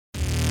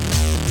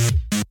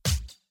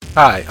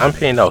Hi, I'm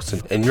Payne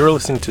Nelson, and you're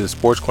listening to the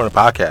Sports Corner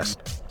Podcast.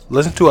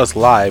 Listen to us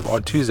live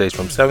on Tuesdays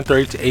from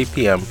 7:30 to 8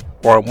 p.m.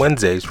 or on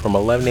Wednesdays from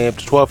 11 a.m.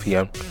 to 12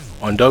 p.m.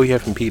 on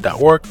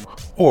WFMP.org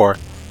or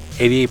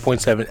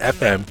 88.7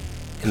 FM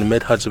in the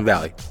Mid-Hudson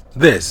Valley.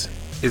 This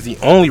is the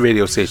only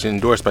radio station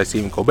endorsed by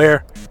Stephen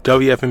Colbert,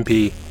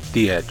 WFMP,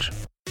 The Edge.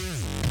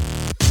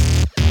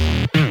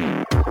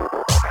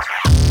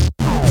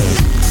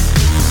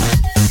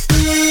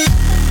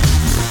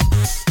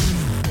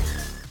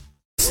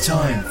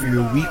 Time for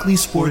your weekly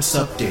sports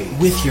update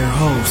with your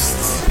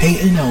hosts,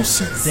 Peyton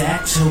Nelson,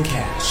 Zach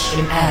Tokash,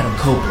 and Adam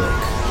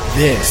Koplik.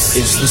 This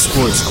is the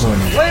Sports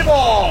Corner. Play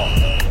ball!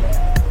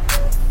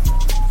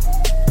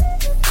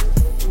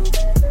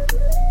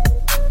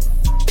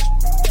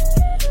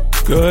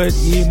 Good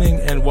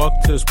evening and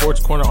welcome to the Sports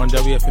Corner on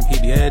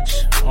WFMP The Edge.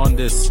 On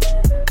this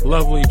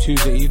lovely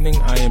Tuesday evening,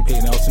 I am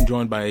Peyton Nelson,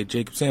 joined by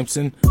Jacob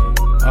Sampson.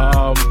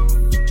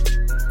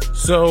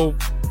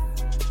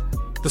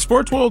 The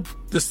sports world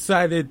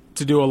decided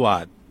to do a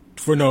lot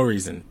for no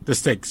reason.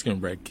 This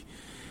Thanksgiving break.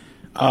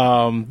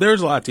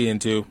 There's a lot to get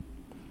into.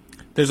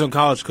 There's some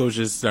college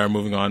coaches that are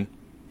moving on.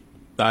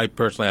 I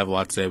personally have a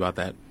lot to say about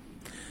that.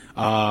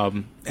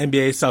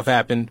 NBA stuff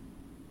happened.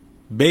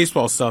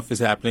 Baseball stuff is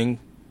happening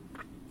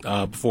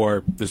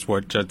before the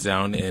sport shuts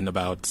down in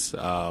about,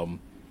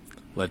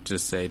 let's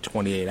just say,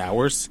 28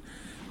 hours.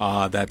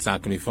 That's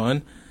not going to be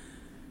fun.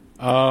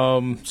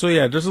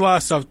 There's a lot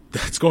of stuff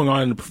that's going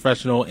on in the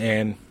professional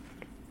and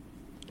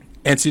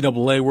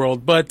NCAA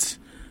world, but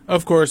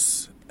of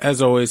course,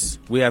 as always,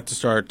 we have to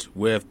start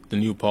with the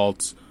New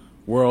Paltz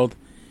world,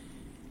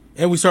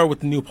 and we start with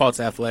the New Paltz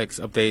Athletics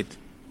update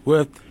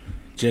with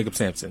Jacob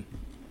Sampson.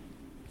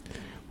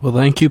 Well,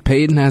 thank you,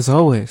 Peyton, as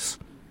always.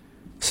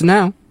 So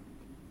now,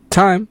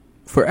 time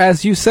for,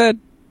 as you said,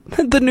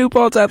 the New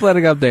Paltz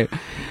Athletic update.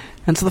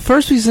 And so the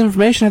first piece of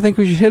information I think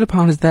we should hit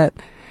upon is that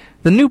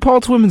the New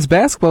Paltz women's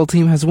basketball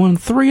team has won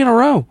 3 in a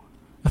row.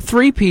 A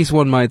three-piece,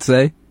 one might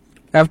say,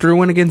 after a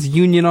win against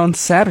Union on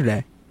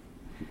Saturday.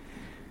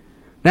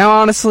 Now,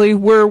 honestly,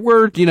 we're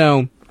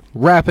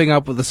wrapping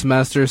up with the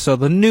semester, so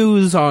the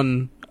news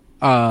on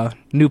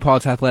New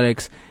Paltz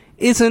Athletics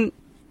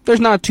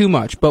there's not too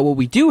much, but what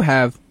we do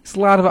have is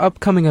a lot of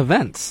upcoming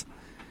events.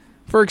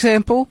 For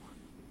example,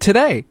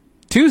 today,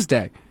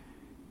 Tuesday,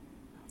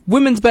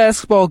 women's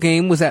basketball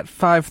game was at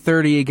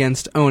 5:30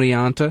 against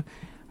Oneonta.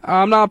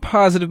 I'm not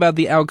positive about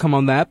the outcome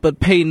on that,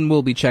 but Peyton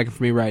will be checking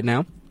for me right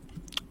now.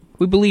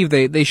 We believe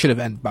they should have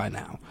ended by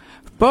now.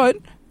 But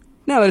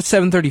now that it's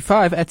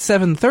 7:35, at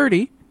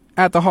 7:30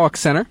 at the Hawk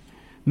Center,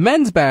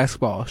 men's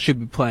basketball should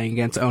be playing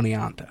against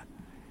Oneonta.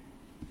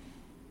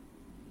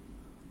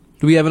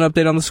 Do we have an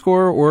update on the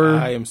score? Or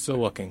I am still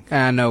looking.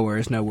 No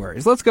worries.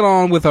 Let's get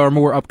on with our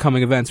more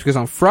upcoming events, because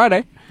on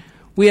Friday,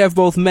 we have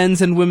both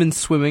men's and women's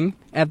swimming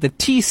at the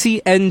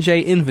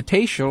TCNJ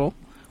Invitational,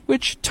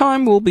 which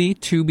time will be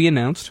to be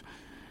announced.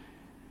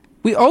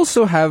 We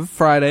also have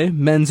Friday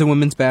men's and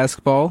women's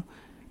basketball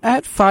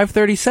at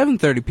 5:30,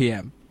 7:30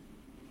 p.m.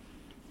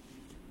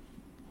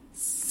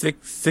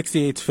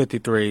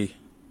 68-53,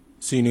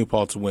 CU New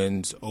Paltz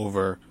wins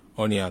over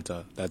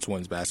Oneonta. That's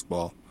women's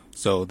basketball.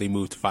 So they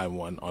moved to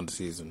 5-1 on the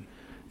season.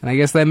 And I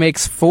guess that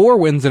makes 4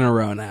 wins in a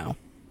row now.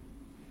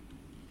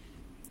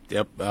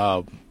 Yep.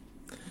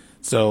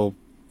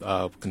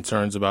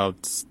 Concerns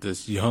about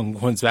this young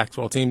women's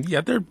basketball team,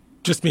 yeah, they're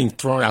just being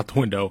thrown out the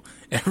window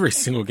every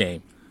single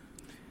game.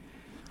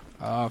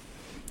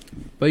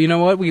 But you know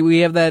what? We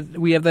have that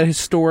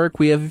historic.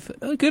 We have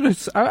a good.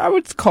 I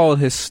would call it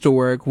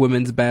historic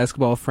women's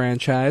basketball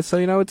franchise. So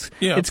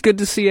it's good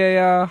to see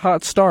a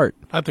hot start.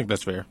 I think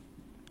that's fair.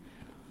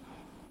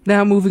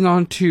 Now moving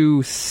on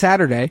to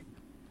Saturday,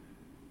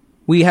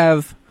 we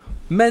have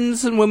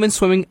men's and women's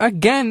swimming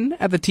again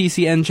at the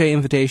TCNJ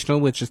Invitational,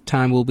 which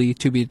time will be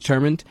to be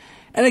determined.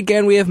 And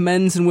again, we have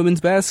men's and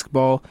women's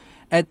basketball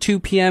at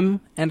 2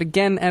 p.m. and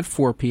again at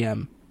 4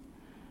 p.m.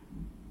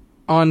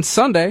 On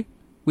Sunday,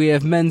 we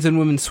have men's and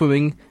women's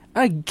swimming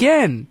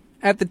again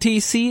at the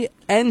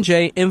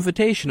TCNJ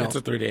Invitational. It's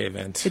a 3-day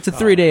event. It's a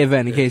 3-day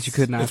event, in case you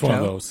could not tell. It's one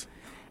of those.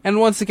 And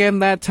once again,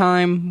 that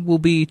time will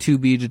be to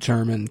be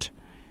determined.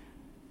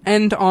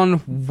 And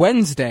on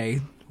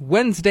Wednesday,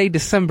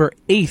 December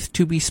 8th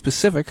to be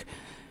specific,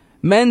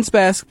 men's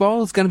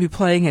basketball is going to be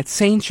playing at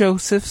St.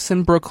 Joseph's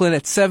in Brooklyn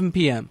at 7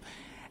 p.m.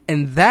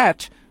 And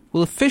that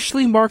will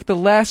officially mark the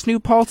last New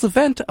Paltz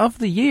event of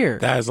the year.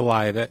 That is a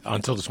lie.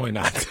 Until the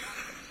 29th.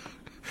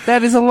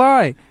 That is a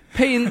lie.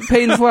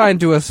 Peyton's lying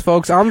to us,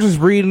 folks. I'm just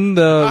reading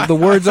the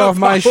words off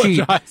my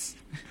sheet.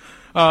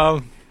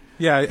 Yeah,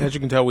 as you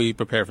can tell, we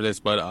prepare for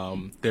this, but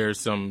there's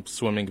some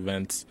swimming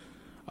events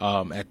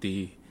at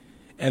the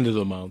end of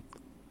the month,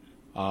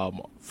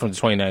 from the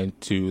 29th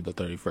to the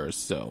 31st.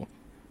 So,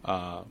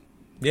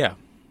 yeah.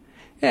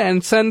 Yeah,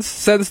 and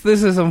since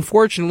this is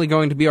unfortunately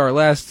going to be our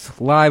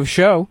last live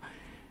show,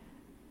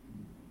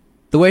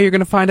 the way you're going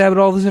to find out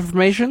all this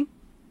information,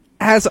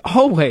 as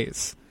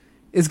always,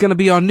 is going to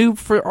be on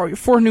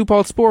for New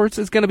Paltz Sports.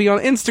 It's going to be on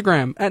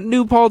Instagram at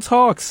New Paltz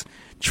Hawks,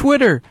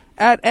 Twitter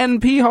at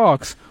NP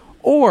Hawks,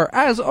 Or,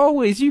 as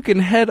always, you can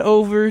head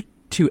over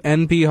to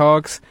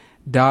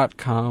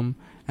nbhawks.com.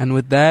 And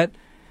with that,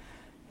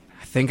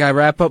 I think I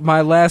wrap up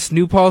my last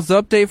New Paltz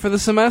update for the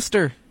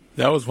semester.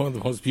 That was one of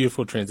the most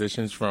beautiful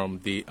transitions from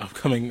the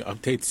upcoming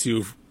updates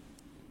to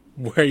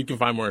where you can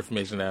find more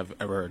information that I've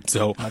ever heard.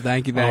 So,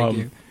 Thank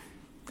you.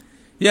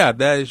 Yeah,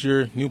 that is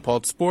your New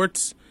Paltz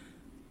Sports.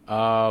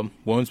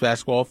 Women's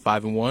basketball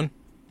 5-1.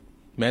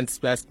 Men's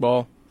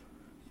basketball,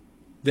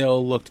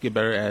 they'll look to get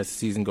better as the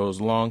season goes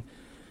along.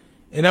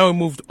 And now we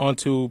moved on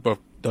to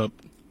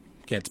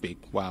can't speak.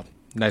 Wow,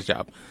 nice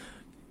job.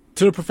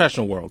 To the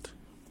professional world.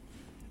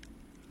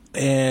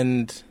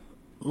 And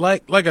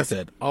like I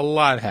said, a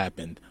lot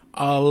happened.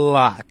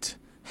 Over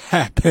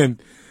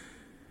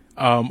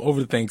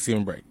the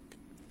Thanksgiving break.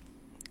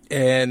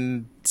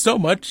 And so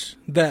much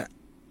that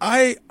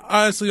I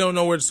honestly don't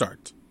know where to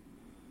start.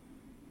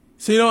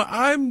 So,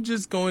 I'm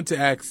just going to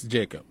ask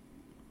Jacob.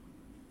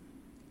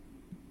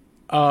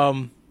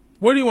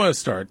 Where do you want to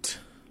start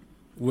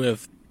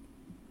with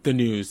the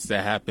news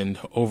that happened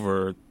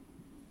over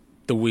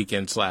the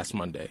weekend /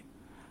 Monday?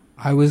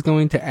 I was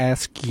going to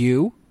ask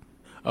you.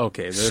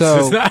 Okay, this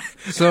is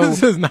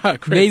not a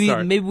great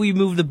start. Maybe we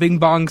move the Bing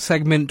Bong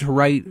segment to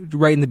right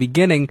in the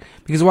beginning,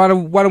 because why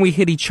don't we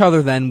hit each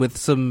other then with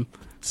some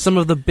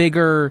of the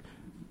bigger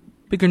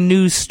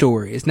news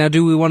stories? Now,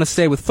 do we want to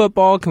stay with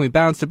football? Can we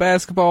bounce to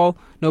basketball?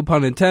 No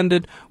pun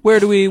intended. Where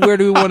do we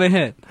want to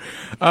hit?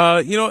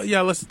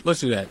 Yeah, let's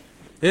do that.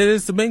 It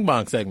is the Bing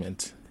Bong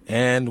segment,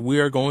 and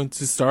we are going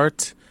to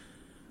start.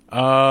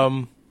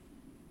 As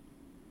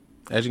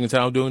you can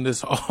tell, I'm doing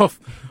this off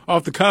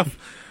the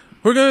cuff.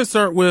 We're going to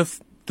start with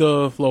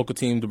the local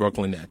team, the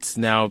Brooklyn Nets.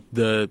 Now,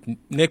 the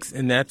Knicks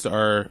and Nets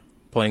are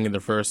playing in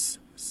their first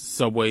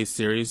Subway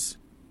Series.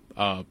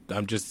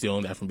 I'm just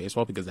stealing that from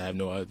baseball because I have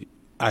no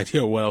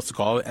idea what else to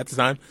call it at the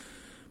time.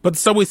 But the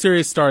Subway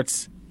Series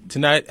starts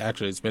tonight.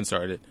 Actually, it's been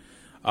started.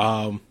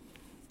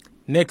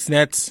 Knicks,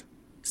 Nets,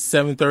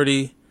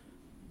 7:30.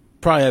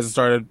 Probably hasn't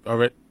started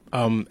already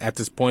at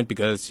this point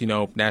because,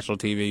 national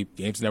TV,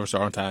 games never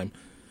start on time.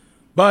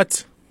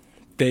 But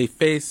they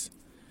face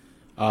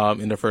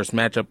in their first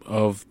matchup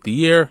of the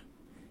year.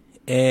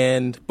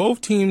 And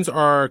both teams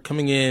are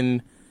coming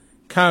in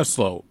kind of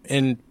slow.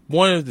 And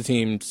one of the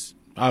teams,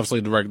 obviously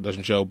the record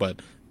doesn't show, but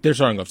they're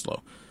starting off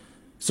slow.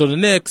 So the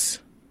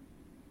Knicks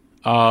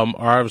are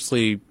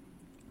obviously,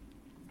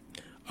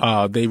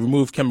 they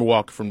removed Kemba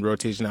Walker from the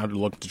rotation. Now they're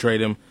looking to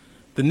trade him.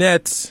 The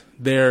Nets,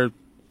 they're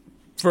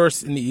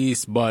first in the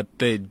East, but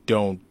they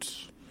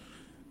don't.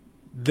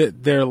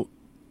 They're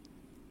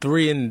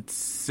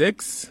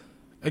 3-6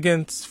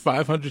 against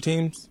 500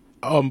 teams,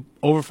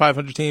 over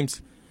 500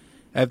 teams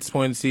at this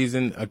point in the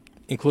season,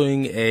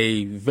 including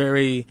a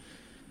very,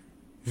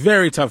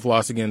 very tough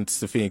loss against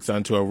the Phoenix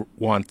Suns, who have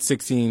won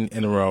 16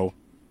 in a row,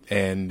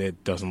 and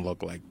it doesn't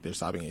look like they're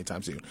stopping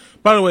anytime soon.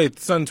 By the way,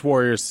 the Suns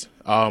Warriors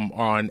are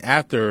on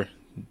after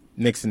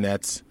Knicks and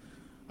Nets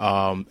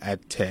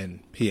at 10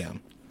 p.m.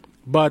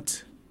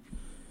 But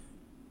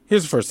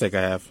here's the first take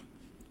I have.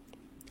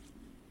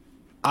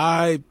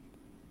 And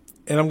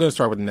I'm going to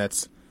start with the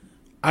Nets.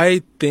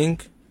 I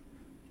think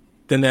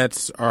the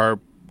Nets are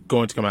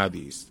going to come out of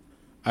the East.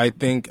 I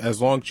think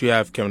as long as you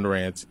have Kevin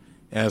Durant,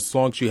 and as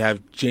long as you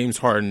have James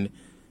Harden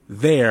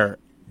there,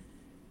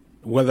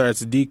 whether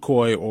it's a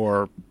decoy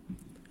or,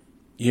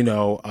 he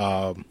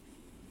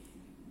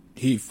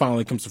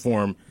finally comes to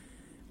form,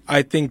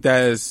 I think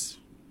that is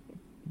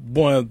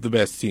one of the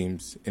best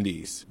teams in the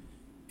East.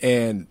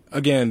 And,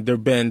 again, their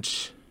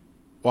bench,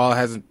 while it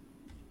hasn't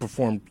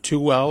performed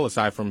too well,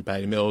 aside from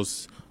Patty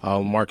Mills,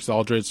 Marcus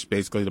Aldridge,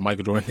 basically the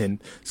Michael Jordan and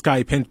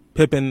Scottie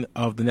Pippen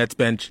of the Nets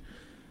bench,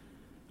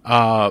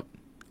 I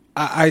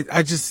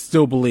just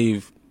still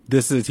believe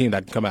this is a team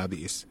that can come out of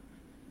the East.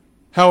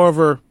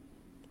 However,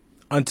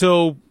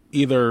 until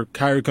either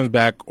Kyrie comes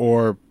back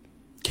or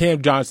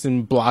Cam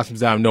Johnson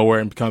blossoms out of nowhere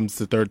and becomes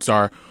the third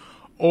star,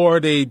 or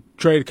they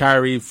trade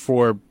Kyrie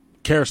for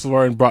Karis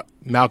LeVert and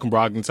Malcolm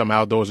Brogdon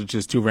somehow, those are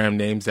just two random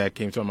names that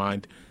came to my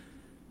mind,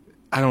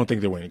 I don't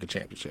think they're winning a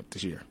championship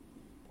this year.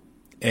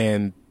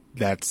 And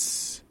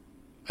that's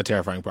a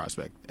terrifying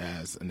prospect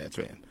as a Nets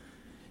fan.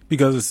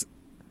 Because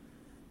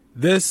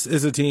this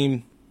is a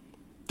team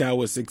that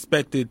was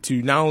expected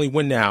to not only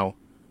win now,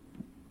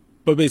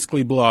 but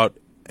basically blow out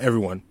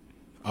everyone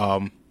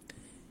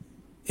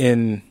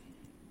in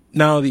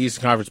not only the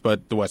Eastern Conference,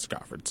 but the Western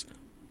Conference.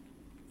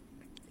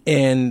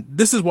 And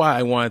this is why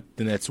I want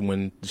the Nets to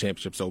win the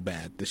championship so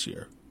bad this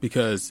year.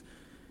 Because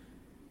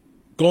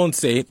Golden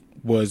State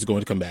was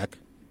going to come back.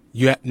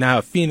 You now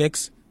have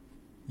Phoenix.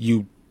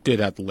 You did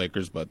have the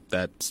Lakers, but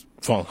that's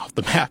falling off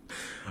the map.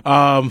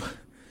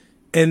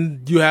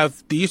 And you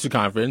have the Eastern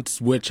Conference,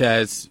 which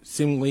has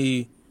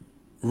seemingly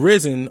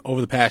risen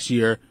over the past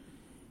year,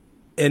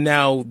 and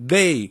now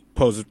they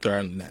pose a threat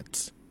on the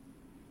Nets.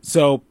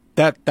 So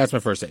that's my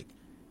first take.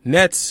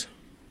 Nets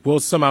will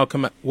somehow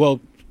come out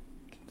of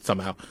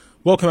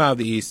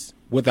the East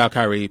without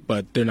Kyrie,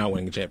 but they're not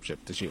winning a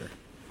championship this year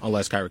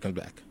unless Kyrie comes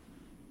back.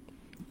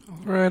 All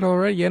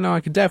right. Yeah, no,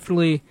 I could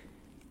definitely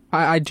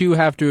I do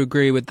have to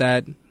agree with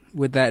that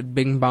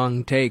Bing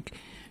Bong take.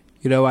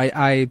 You know,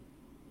 I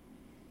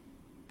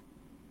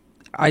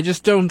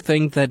just don't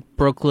think that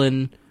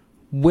Brooklyn,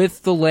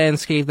 with the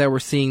landscape that we're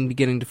seeing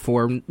beginning to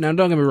form. Now,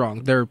 don't get me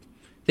wrong;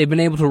 they've been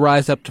able to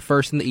rise up to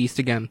first in the East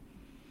again.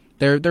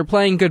 They're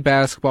playing good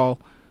basketball,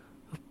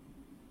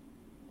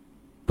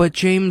 but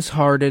James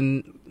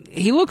Harden,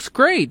 he looks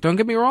great. Don't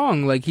get me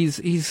wrong; like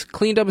he's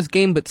cleaned up his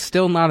game, but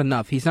still not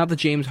enough. He's not the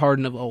James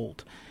Harden of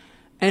old,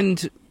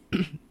 and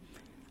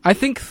I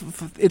think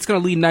it's going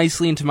to lead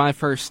nicely into my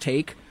first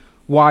take,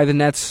 why the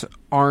Nets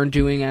aren't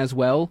doing as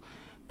well.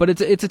 But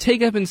it's a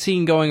take I've been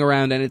seeing going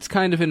around, and it's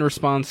kind of in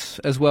response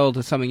as well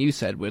to something you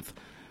said, with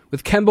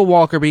Kemba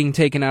Walker being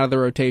taken out of the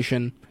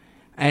rotation,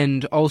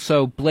 and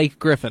also Blake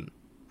Griffin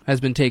has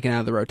been taken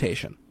out of the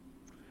rotation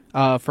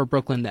for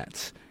Brooklyn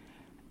Nets.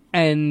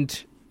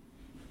 And,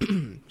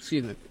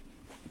 excuse me,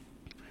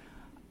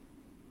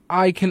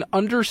 I can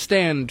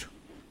understand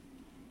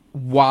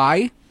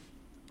why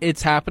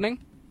it's happening,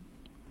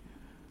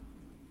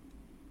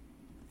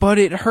 but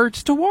it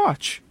hurts to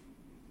watch.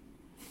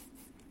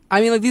 I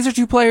mean, like, these are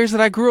two players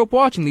that I grew up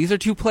watching. These are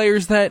two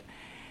players that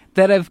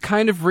have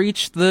kind of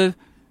reached the,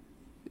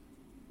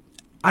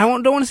 I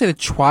don't want to say the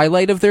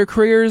twilight of their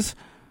careers,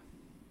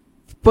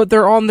 but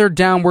they're on their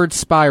downward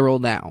spiral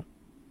now.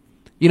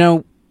 You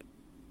know,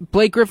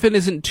 Blake Griffin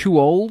isn't too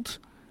old,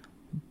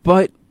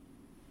 but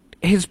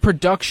his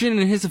production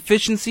and his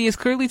efficiency has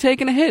clearly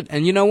taken a hit.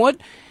 And you know what?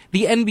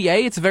 The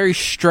NBA, it's a very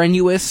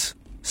strenuous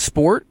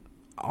sport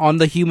on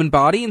the human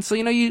body, and so,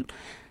 you know,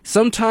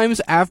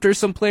 sometimes after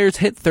some players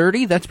hit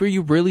 30, that's where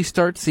you really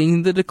start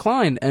seeing the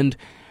decline. And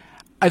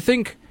I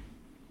think,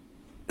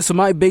 so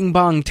my Bing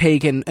Bong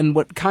take, and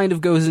what kind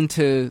of goes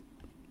into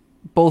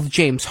both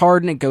James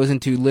Harden, it goes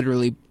into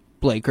literally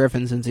Blake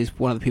Griffin, since he's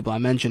one of the people I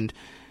mentioned,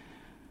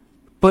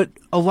 but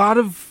a lot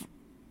of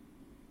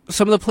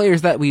some of the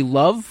players that we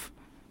love,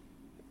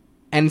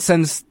 and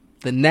since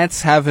the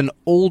Nets have an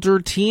older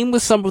team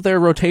with some of their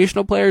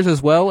rotational players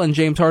as well, and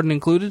James Harden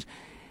included,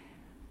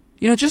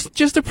 you know,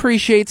 just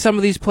appreciate some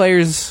of these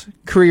players'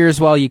 careers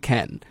while you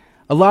can.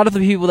 A lot of the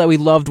people that we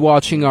loved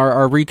watching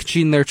are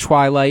reaching their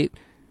twilight,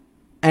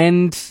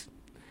 and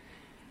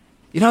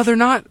you know, they're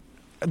not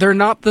the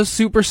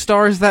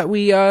superstars that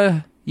we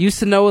used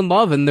to know and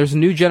love, and there's a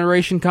new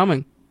generation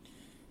coming.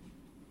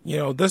 You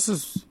know, this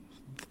is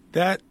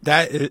that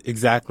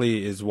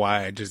exactly is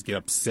why I just get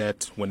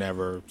upset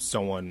whenever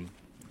someone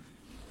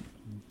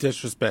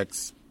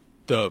disrespects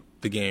the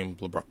game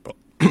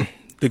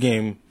the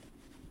game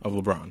of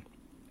LeBron.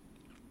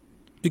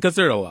 Because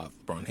there are a lot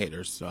of LeBron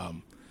haters,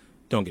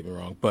 don't get me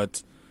wrong,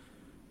 but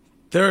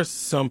there are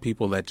some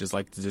people that just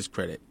like to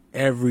discredit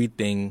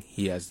everything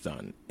he has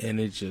done, and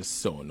it's just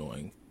so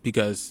annoying,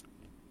 because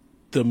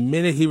the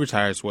minute he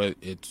retires, whether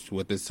it's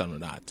with his son or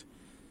not,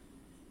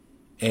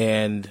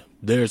 and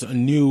there's a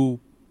new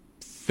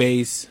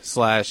face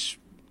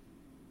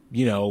 /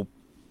 you know,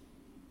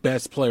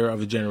 best player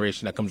of the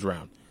generation that comes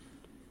around,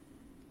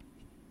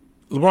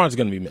 LeBron's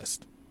going to be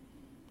missed.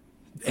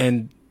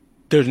 And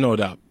there's no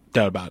doubt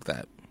about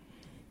that.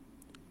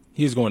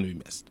 He's going to be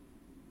missed.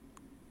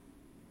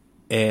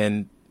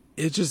 And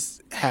it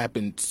just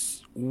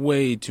happens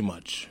way too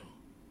much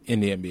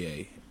in the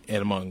NBA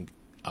and among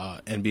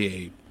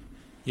NBA,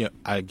 you know,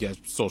 I guess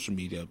social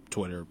media,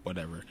 Twitter,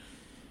 whatever.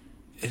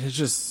 It's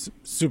just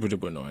super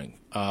duper annoying.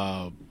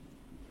 I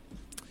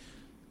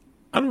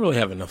don't really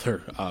have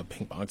another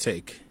ping pong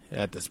take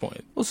at this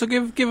point. Well, so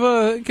give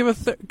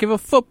a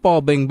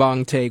football Bing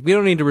Bong take. We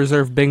don't need to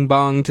reserve Bing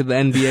Bong to the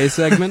NBA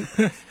segment.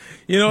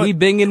 You know, we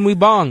bing and we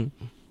bong.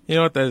 You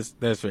know what?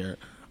 That's fair.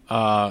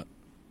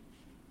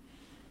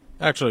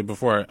 Actually,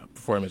 before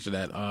I mention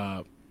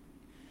that,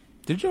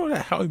 did you know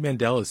that Howie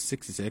Mandel is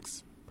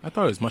 66? I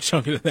thought he was much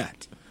younger than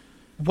that.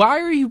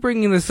 Why are you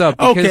bringing this up?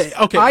 Because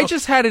okay. I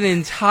just had an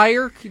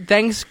entire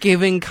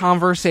Thanksgiving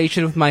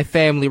conversation with my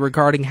family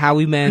regarding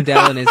Howie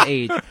Mandel and his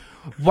age.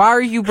 Why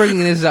are you bringing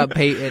this up,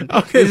 Peyton?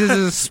 Okay, this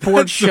is a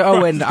sports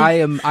show, and I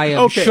am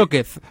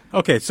shooketh.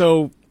 Okay,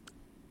 so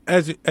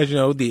as you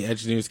know, the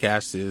Edge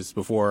Newscast is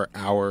before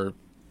our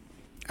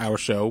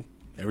show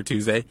every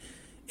Tuesday,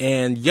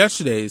 and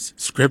yesterday's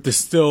script is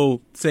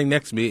still sitting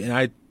next to me, and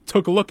I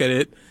took a look at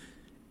it,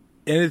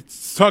 and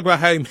it's talking about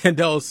Howie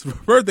Mandel's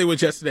birthday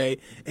was yesterday,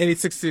 and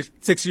he's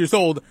 66 years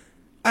old.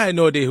 I had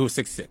no idea who was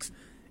 66.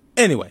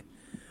 Anyway,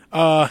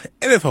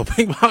 NFL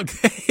ping pong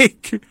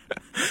take.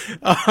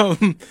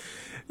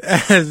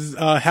 As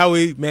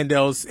Howie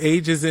Mandel's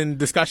age is in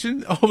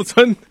discussion, all of a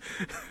sudden,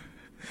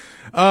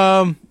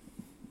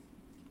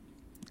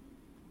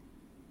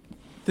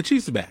 the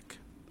Chiefs are back.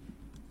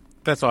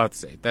 That's all I have to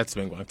say. That's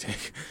the ping pong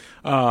take.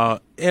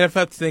 And if I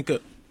have to think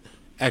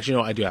actually,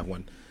 no, I do have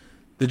one.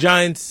 The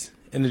Giants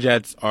and the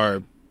Jets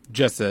are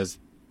just as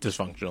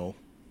dysfunctional.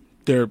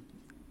 They're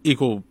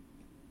equal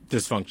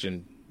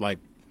dysfunction, like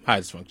high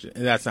dysfunction.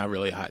 And that's not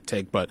really a hot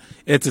take, but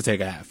it's a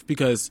take I have.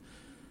 Because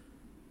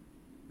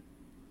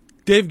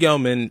Dave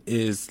Gettleman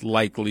is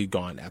likely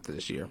gone after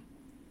this year.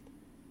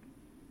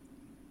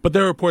 But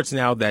there are reports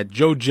now that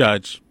Joe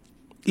Judge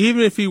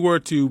even if he were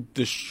to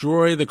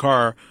destroy the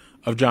car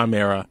of John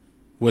Mara,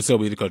 would still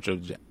be the coach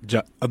of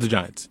the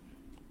Giants.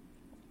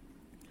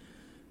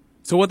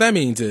 So what that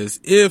means is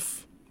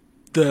if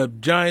the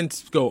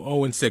Giants go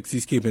 0-6,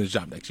 he's keeping his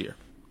job next year.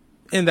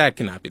 And that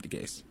cannot be the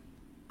case.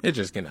 It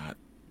just cannot.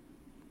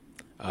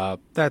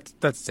 That's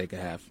a take I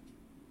have.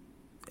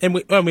 And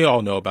we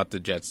all know about the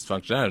Jets'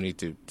 function. I don't need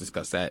to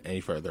discuss that any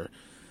further.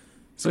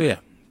 So yeah,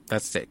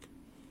 that's a take.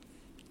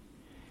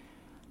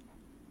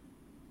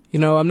 You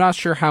know, I'm not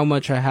sure how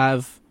much I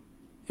have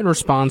in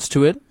response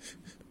to it.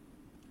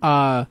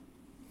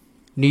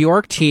 New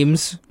York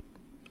teams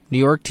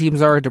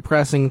are a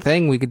depressing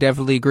thing. We could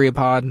definitely agree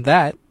upon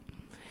that.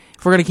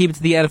 If we're gonna keep it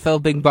to the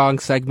NFL Bing Bong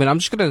segment, I'm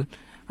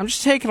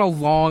just taking a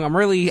long. I'm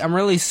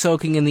really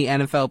soaking in the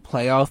NFL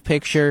playoff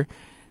picture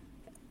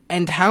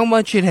and how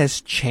much it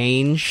has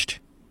changed.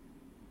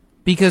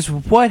 Because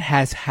what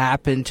has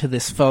happened to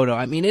this photo?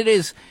 I mean,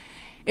 it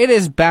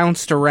has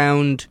bounced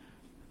around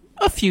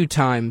a few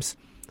times.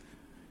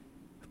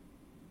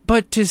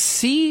 But to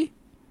see,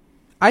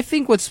 I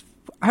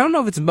don't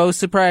know if it's most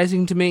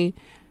surprising to me,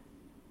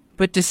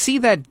 but to see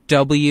that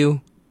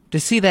W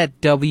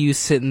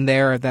sitting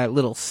there at that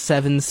little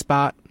 7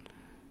 spot,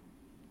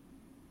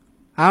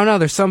 I don't know,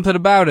 there's something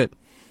about it.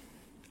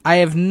 I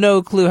have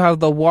no clue how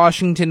the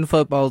Washington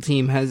football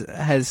team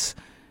has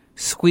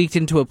squeaked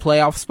into a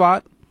playoff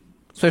spot,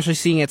 especially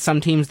seeing it some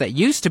teams that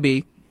used to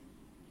be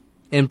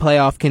in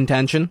playoff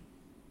contention.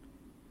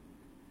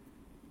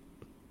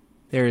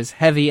 There is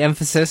heavy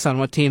emphasis on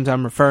what teams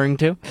I'm referring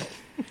to.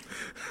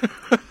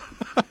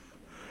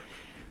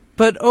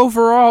 But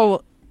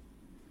overall,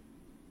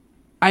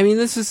 I mean,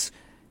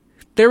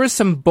 there was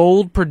some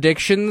bold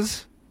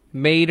predictions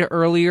made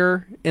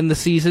earlier in the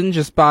season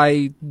just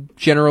by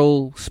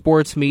general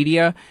sports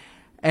media,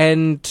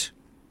 and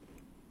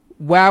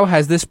wow,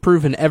 has this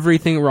proven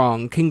everything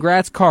wrong.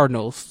 Congrats,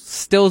 Cardinals.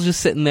 Still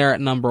just sitting there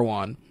at number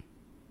 1.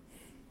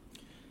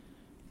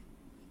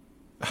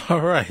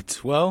 All right,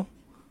 well,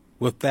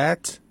 with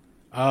that,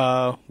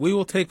 we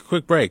will take a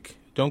quick break.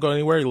 Don't go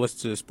anywhere. You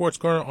listen to the Sports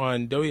Corner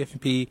on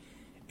WFMP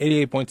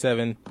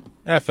 88.7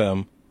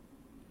 FM,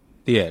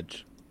 The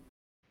Edge.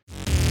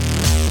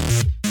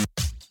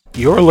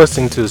 You're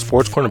listening to the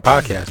Sports Corner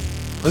podcast.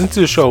 Listen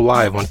to the show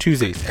live on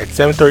Tuesdays at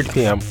 7:30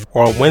 p.m.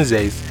 or on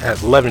Wednesdays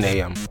at 11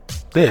 a.m.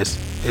 This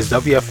is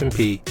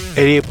WFMP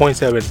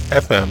 88.7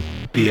 FM,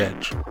 The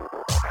Edge.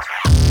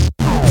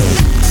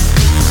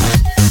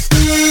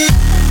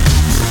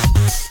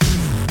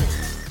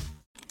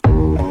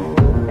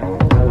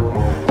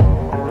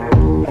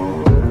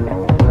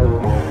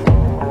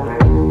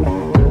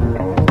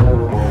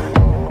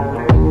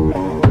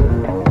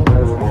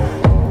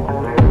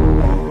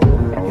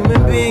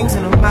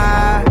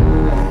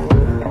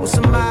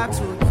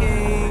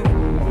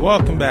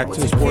 Welcome back to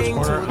the Sports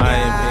Corner. I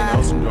am Payne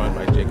Nelson, joined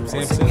by Jacob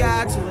Sampson.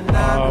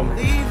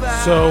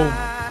 So,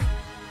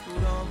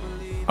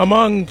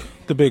 among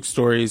the big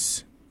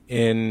stories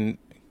in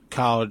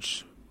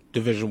college,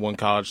 Division I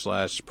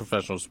college /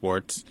 professional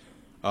sports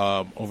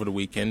over the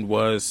weekend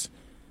was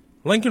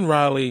Lincoln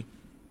Riley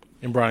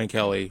and Brian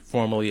Kelly, now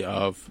formerly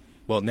of,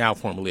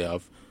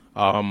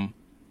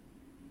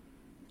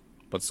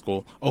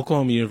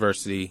 Oklahoma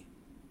University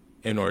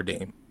in Notre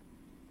Dame.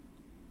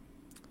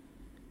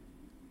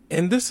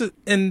 And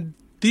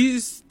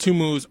these two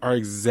moves are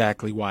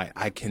exactly why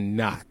I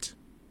cannot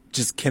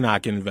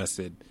get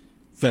invested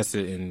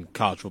in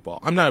college football.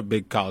 I'm not a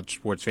big college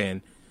sports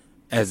fan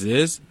as it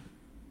is,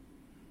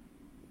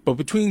 but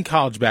between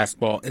college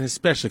basketball and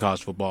especially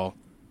college football,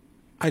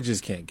 I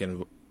just can't get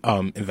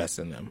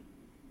invested in them.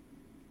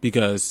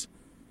 Because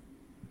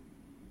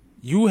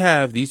you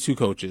have these two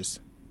coaches.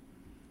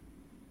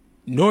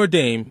 Notre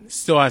Dame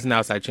still has an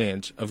outside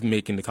chance of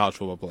making the college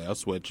football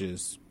playoffs, which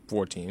is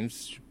 4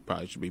 teams.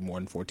 Probably should be more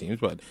than 4 teams,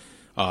 but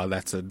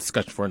that's a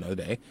discussion for another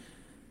day.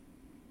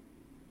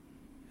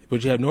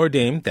 But you have Notre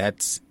Dame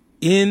that's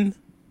in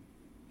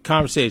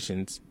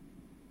conversations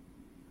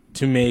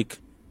to make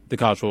the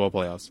college football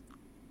playoffs.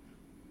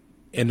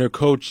 And their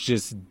coach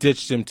just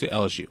ditched them to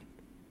LSU.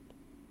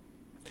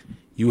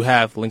 You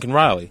have Lincoln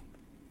Riley,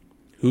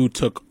 who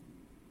took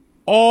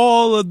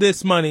all of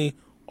this money,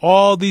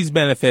 all these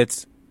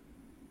benefits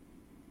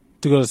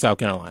to go to South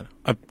California.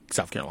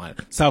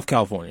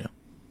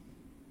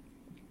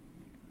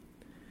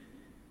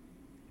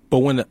 But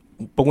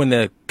when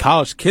the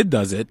college kid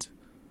does it,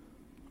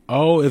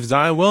 if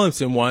Zion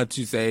Williamson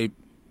wanted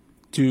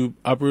to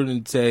uproot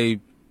and say,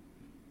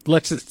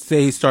 let's just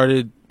say he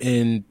started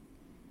in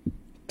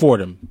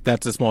Fordham.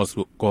 That's the smallest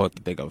school I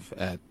can think of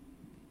at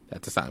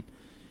the time.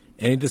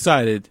 And he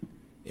decided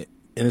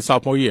in his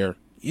sophomore year,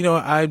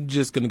 I'm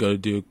just going to go to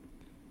Duke.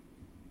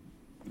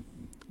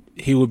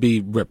 He would be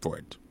ripped for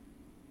it.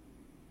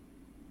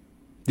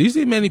 Do you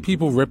see many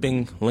people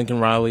ripping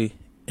Lincoln Riley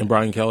and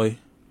Brian Kelly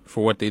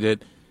for what they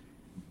did?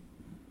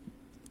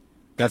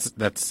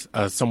 That's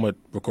a somewhat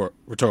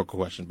rhetorical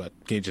question, but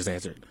can you just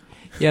answer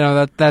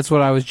it? That's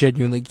what I was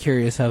genuinely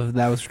curious of, if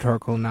that was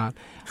rhetorical or not.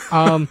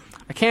 I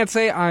I can't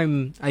say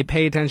I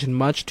pay attention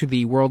much to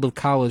the world of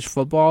college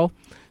football.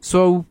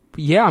 So,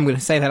 yeah, I'm going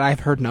to say that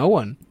I've heard no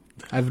one.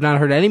 I've not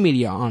heard any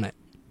media on it.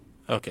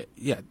 Okay,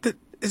 yeah,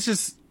 it's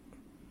just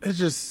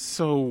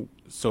so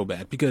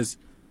bad because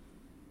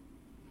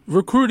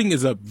recruiting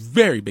is a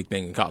very big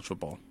thing in college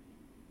football.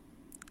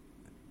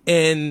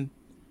 And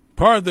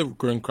part of the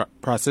recruiting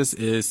process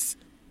is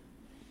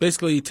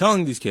basically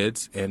telling these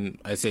kids, and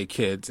I say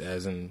kids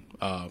as in,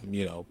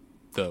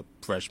 the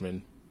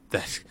freshmen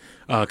that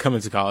come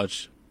into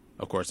college.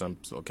 Of course, I'm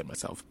still a kid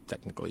myself,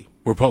 technically.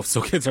 We're both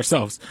still kids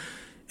ourselves.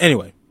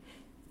 Anyway,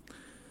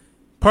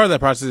 part of that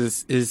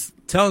process is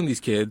telling these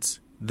kids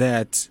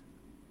that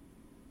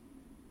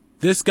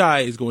this guy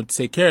is going to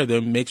take care of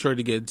them, make sure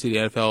to get into the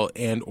NFL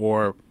and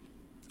or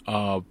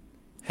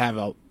have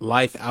a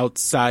life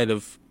outside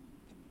of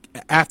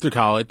after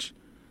college.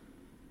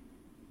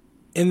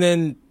 And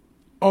then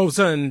all of a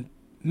sudden,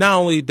 not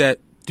only that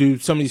do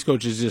some of these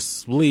coaches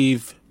just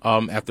leave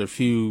after a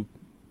few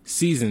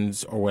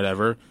seasons or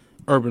whatever.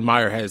 Urban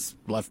Meyer has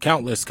left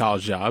countless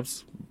college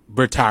jobs,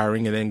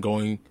 retiring and then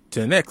going to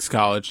the next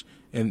college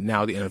and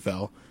now the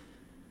NFL.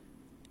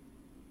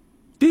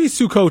 These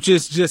two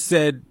coaches just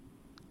said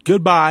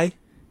goodbye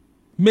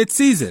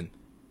mid-season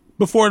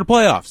before the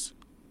playoffs.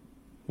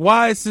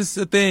 Why is this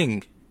a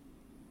thing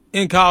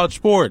in college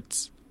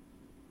sports?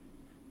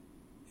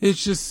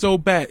 It's just so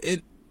bad.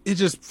 It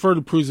just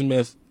further proves the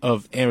myth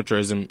of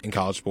amateurism in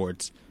college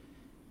sports.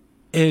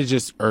 And it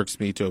just irks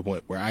me to a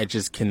point where I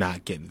just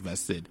cannot get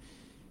invested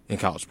in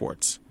college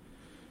sports.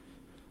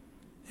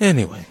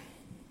 Anyway,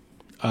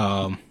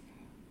 I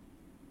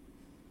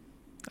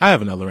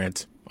have another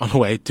rant on the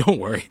way. Don't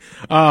worry.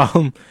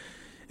 And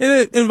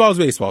it involves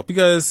baseball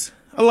because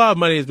a lot of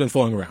money has been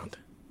flowing around.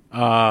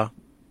 Javier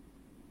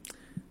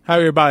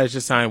Baez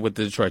just signed with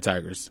the Detroit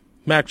Tigers.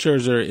 Max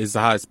Scherzer is the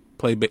highest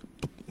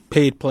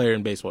paid player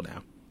in baseball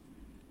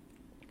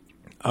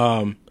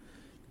now.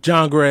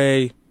 John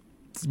Gray,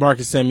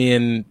 Marcus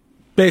Semien,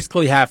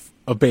 basically half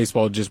of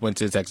baseball just went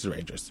to the Texas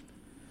Rangers.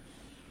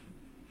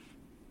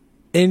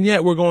 And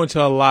yet we're going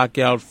to a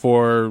lockout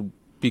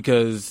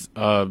because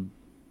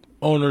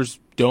owners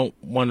don't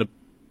want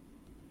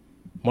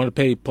to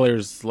pay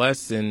players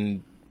less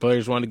and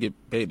players want to get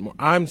paid more.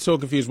 I'm so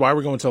confused why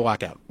we're going to a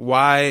lockout.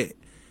 Why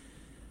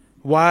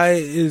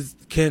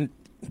can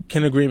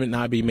agreement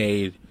not be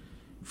made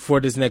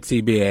for this next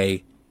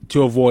CBA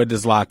to avoid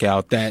this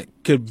lockout that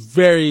could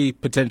very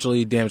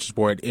potentially damage the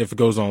sport if it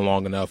goes on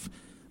long enough,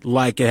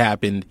 like it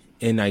happened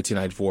in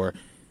 1994.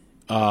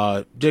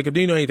 Jacob,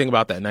 do you know anything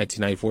about that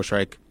 1994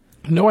 strike?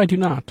 No, I do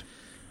not.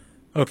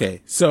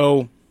 Okay,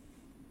 so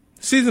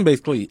season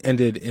basically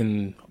ended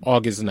in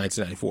August of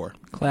 1994.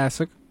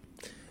 Classic.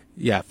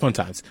 Yeah, fun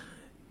times.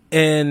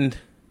 And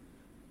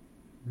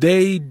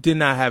they did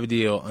not have a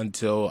deal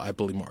until, I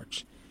believe,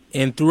 March.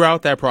 And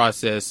throughout that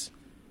process,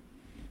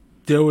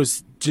 there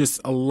was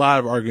just a lot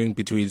of arguing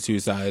between the two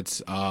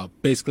sides,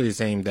 basically the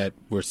same that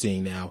we're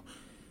seeing now.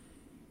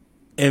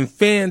 And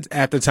fans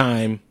at the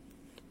time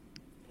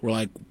were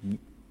like,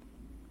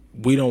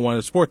 we don't want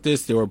to support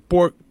this. There were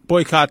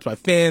boycotts by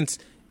fans.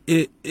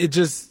 It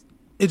just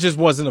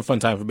wasn't a fun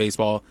time for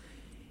baseball.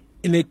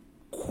 And it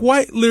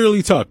quite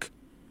literally took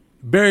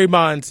Barry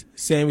Bonds,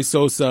 Sammy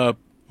Sosa,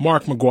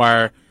 Mark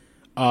McGwire,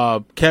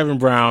 Kevin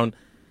Brown,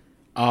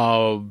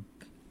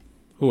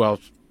 who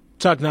else?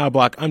 Chuck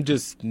Knobloch. I'm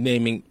just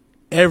naming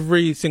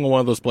every single one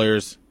of those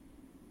players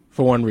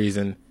for one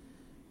reason.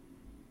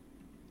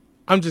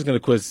 I'm just going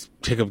to quiz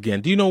Jacob again.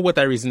 Do you know what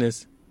that reason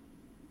is?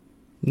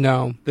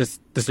 No. The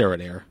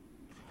steroid era.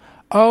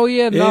 Oh,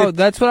 yeah, no,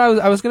 that's what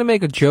I was going to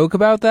make a joke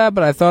about that,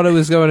 but I thought it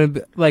was going to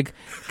be, like,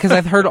 because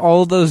I've heard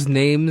all those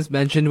names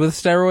mentioned with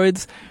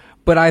steroids,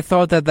 but I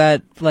thought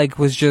that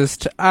was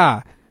just,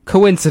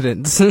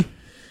 coincidence.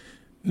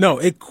 No,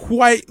 it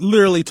quite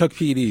literally took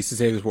PEDs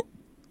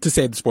to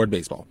save the sport of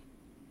baseball.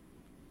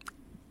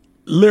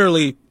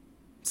 Literally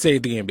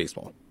saved the game of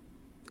baseball.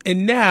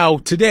 And now,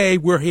 today,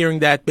 we're hearing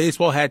that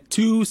baseball had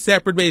two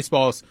separate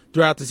baseballs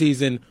throughout the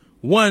season.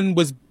 One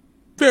was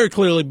very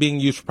clearly being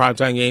used for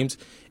primetime games,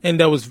 and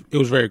it was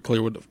very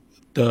clear with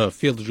the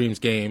Field of Dreams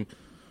game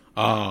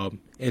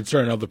and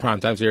certain other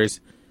primetime series.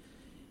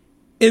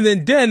 And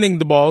then deadening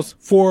the balls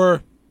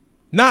for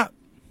not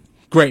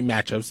great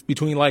matchups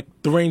between, like,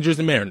 the Rangers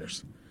and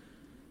Mariners.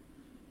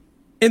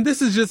 And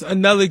this is just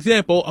another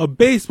example of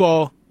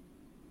baseball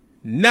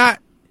not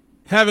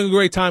having a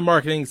great time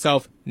marketing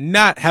itself,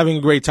 not having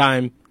a great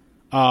time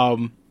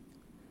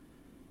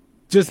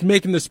just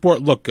making the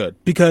sport look good.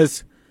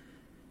 Because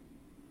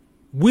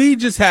we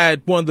just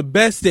had one of the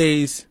best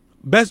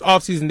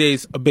off-season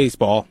days of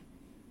baseball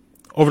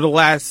over the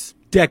last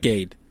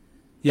decade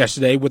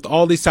yesterday with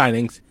all these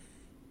signings.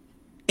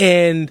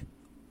 And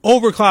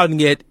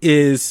overclouding it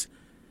is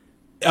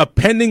a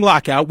pending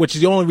lockout, which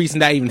is the only reason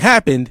that even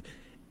happened,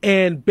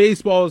 and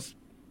baseball's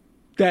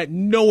that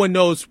no one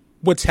knows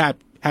what's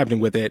happening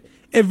with it.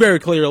 It very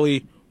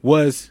clearly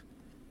was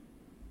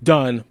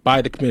done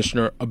by the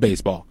commissioner of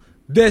baseball.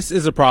 This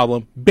is a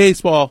problem.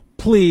 Baseball,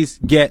 please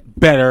get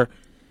better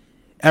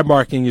at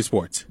marketing your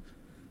sports.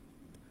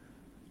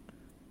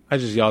 I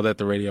just yelled at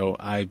the radio.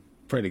 I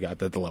pray to God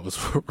that the levels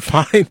were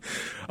fine.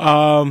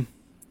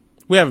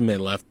 We have a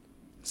minute left.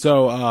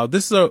 So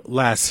this is our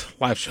last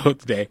live show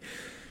today.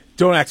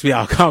 Don't ask me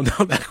how I'll calm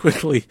down that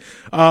quickly.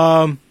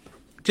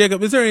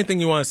 Jacob, is there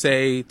anything you want to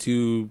say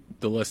to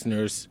the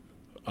listeners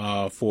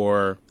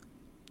for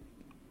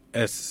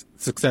a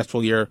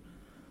successful year?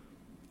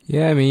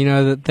 Yeah, I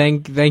mean,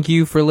 thank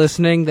you for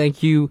listening.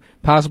 Thank you,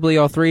 possibly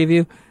all three of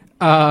you.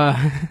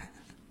 Yeah,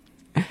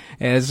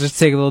 let's just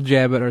take a little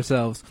jab at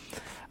ourselves.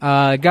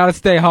 Gotta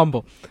stay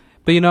humble.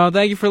 But,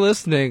 thank you for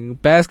listening.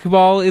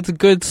 Basketball, it's a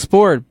good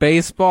sport.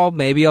 Baseball,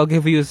 maybe I'll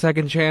give you a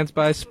second chance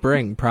by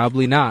spring.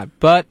 Probably not.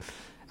 But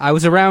I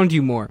was around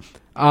you more.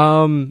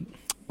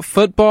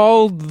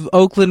 Football, the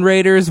Oakland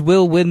Raiders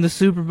will win the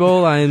Super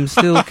Bowl. I am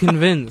still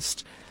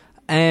convinced.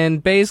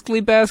 And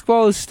basically,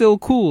 basketball is still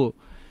cool.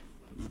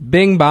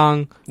 Bing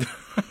bong.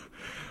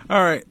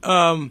 All right.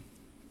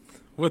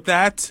 With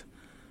that,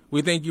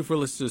 we thank you for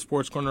listening to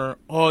Sports Corner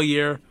all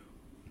year.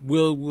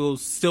 We'll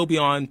still be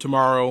on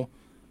tomorrow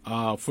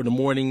for the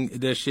morning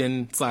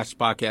edition /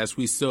 podcast.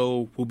 We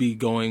still will be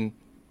going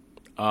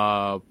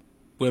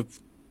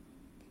with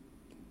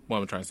what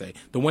I'm trying to say,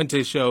 the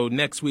Wednesday show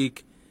next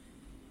week,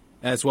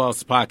 as well as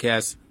the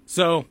podcast.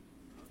 So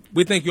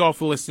we thank you all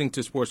for listening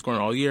to Sports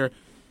Corner all year.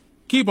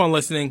 Keep on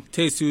listening.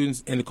 Taste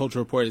Tunes and the Culture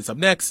Report is up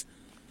next.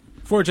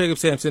 For Jacob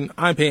Sampson,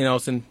 I'm Payne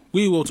Nelson.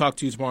 We will talk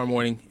to you tomorrow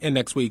morning and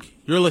next week.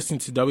 You're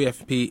listening to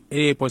WFP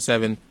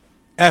 88.7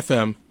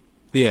 FM,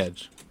 The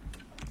Edge.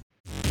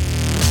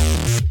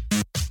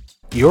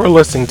 You're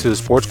listening to the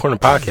Sports Corner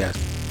podcast.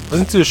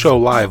 Listen to the show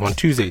live on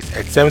Tuesdays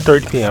at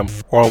 7:30 p.m.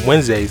 or on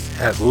Wednesdays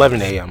at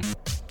 11 a.m.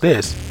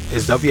 This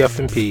is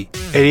WFMP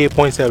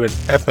 88.7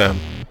 FM,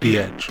 The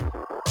Edge.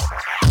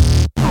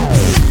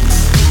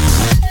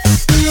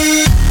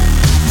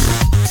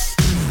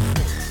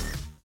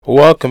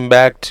 Welcome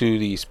back to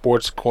the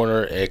Sports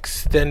Corner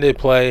extended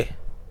play.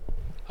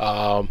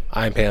 I'm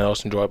Payne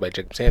Nelson, joined by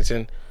Jacob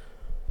Sampson.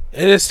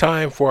 It is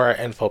time for our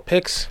NFL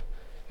picks.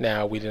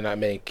 Now, we did not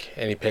make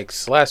any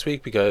picks last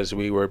week because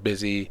we were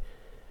busy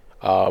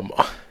on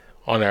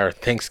our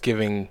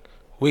Thanksgiving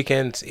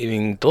weekends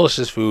eating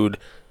delicious food,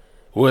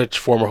 which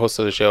former host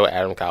of the show,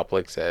 Adam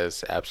Koplick,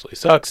 says absolutely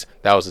sucks.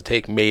 That was a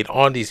take made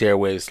on these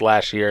airwaves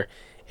last year,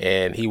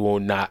 and he will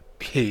not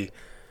be,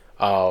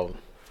 I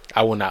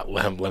will not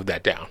let him live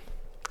that down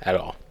at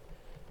all.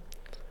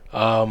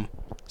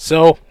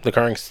 So, the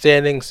current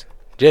standings,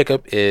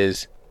 Jacob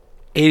is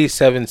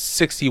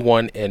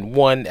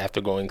 87-61-1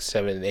 after going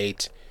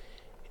 7-8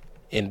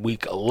 in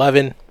week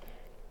 11.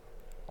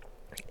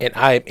 And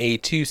I am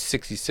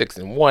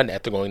 82-66-1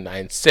 after going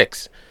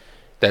 9-6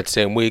 that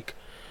same week.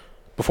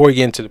 Before we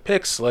get into the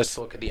picks, let's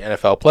look at the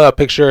NFL playoff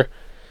picture.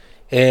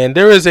 And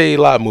there is a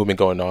lot of movement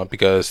going on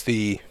because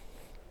the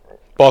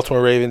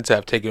Baltimore Ravens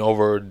have taken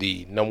over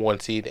the number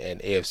 1 seed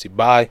and AFC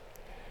bye,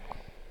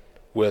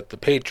 with the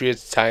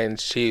Patriots,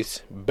 Titans,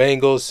 Chiefs,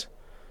 Bengals,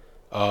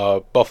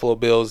 Buffalo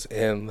Bills,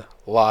 and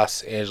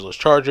Los Angeles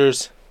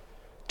Chargers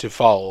to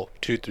follow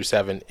 2 through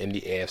 7 in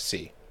the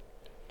AFC.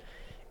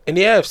 In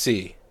the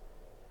AFC,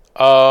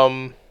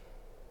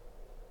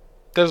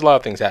 there's a lot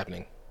of things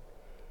happening.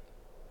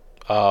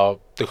 The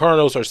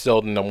Cardinals are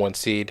still the number 1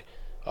 seed.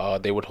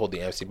 They would hold the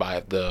AFC bye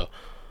if the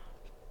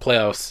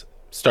playoffs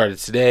started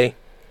today.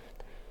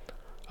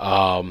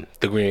 The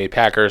Green Bay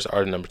Packers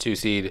are the number 2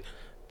 seed.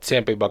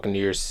 Tampa Bay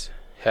Buccaneers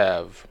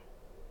have,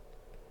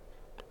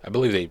 I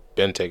believe they've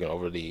been taking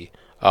over the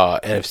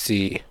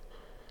NFC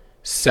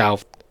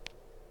South.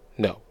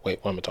 No, wait,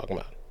 what am I talking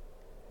about?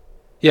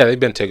 Yeah, they've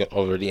been taking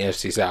over the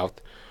NFC South.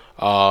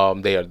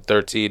 They are the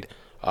 3rd seed.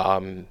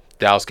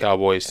 Dallas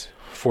Cowboys,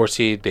 4th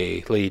seed.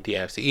 They lead the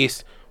NFC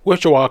East,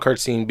 with your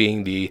wildcard team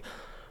being the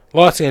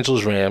Los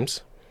Angeles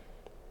Rams,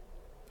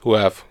 who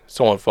have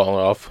somewhat fallen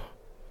off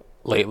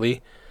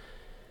lately.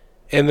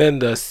 And then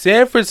the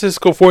San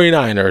Francisco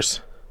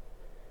 49ers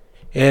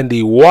and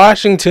the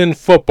Washington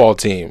football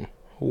team.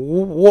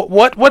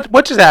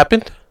 What just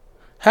happened?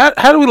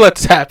 How do we let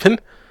this happen?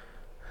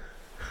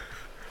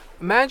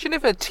 Imagine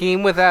if a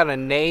team without a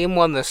name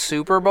won the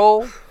Super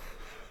Bowl.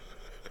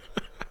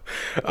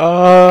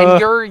 And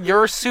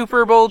you're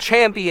Super Bowl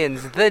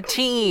champions, the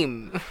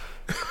team.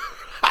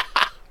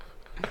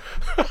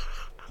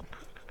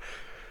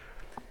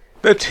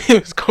 The team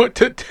is going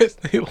to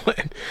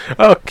Disneyland.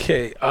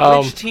 Okay.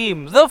 Which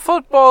team? The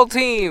football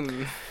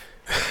team.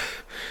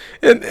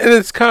 And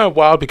it's kind of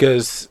wild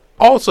because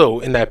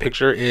also in that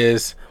picture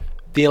is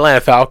the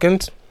Atlanta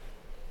Falcons,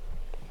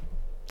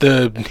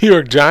 the New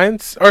York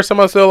Giants are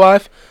somehow still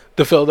alive,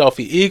 the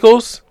Philadelphia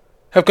Eagles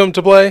have come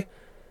to play,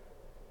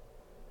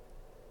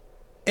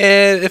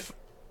 and if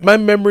my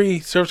memory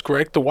serves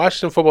correct, the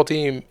Washington football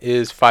team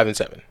is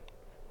 5-7.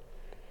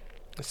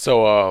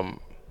 So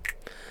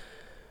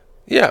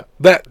yeah,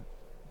 that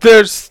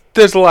there's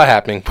a lot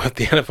happening with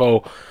the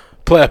NFL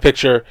playoff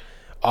picture.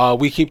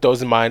 We keep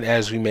those in mind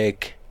as we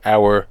make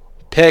our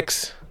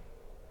picks.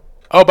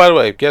 Oh, by the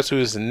way, guess who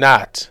is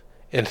not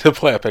in the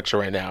playoff picture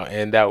right now?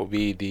 And that would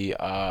be the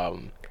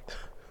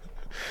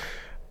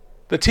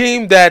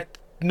team that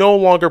no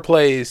longer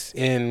plays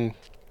in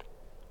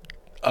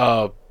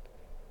the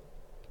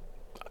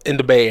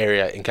Bay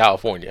Area in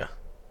California.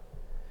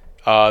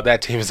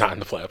 That team is not in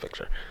the playoff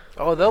picture.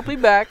 Oh, they'll be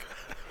back.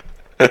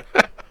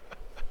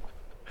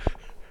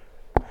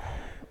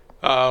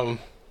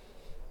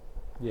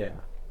 Yeah.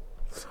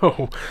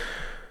 So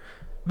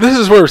this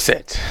is where we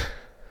sit.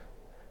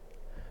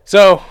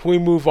 So we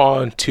move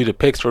on to the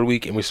picks for the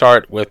week, and we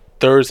start with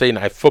Thursday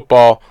Night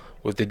Football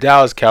with the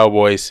Dallas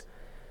Cowboys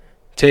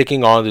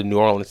taking on the New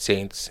Orleans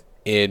Saints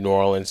in New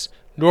Orleans.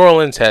 New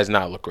Orleans has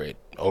not looked great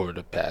over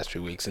the past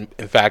few weeks. In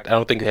fact, I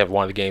don't think they have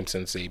won a game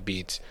since they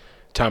beat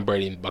Tom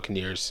Brady and the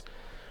Buccaneers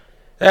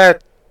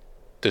at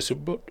the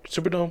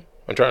Superdome.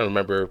 I'm trying to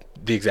remember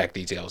the exact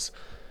details.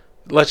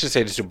 Let's just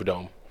say the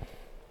Superdome.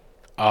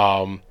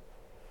 And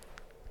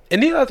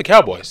neither are the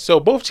Cowboys.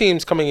 So both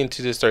teams coming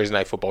into this Thursday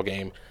Night Football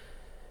game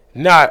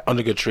not on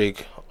a good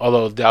streak.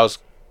 Although the Dallas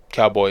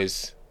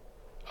Cowboys,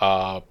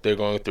 they're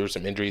going through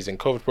some injuries and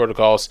COVID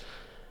protocols.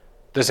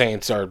 The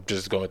Saints are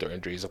just going through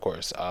injuries, of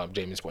course.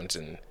 Jameis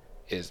Winston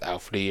is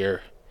out for the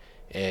year.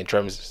 And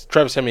Travis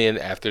Simeon,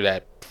 after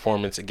that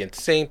performance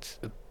against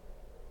the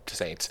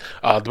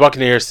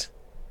Buccaneers,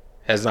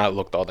 has not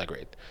looked all that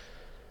great.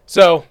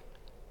 So,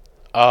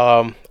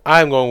 I'm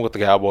going with the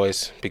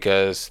Cowboys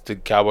because the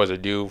Cowboys are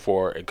due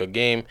for a good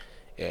game.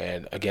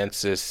 And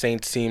against this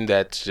Saints team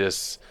that's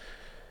just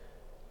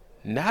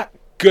not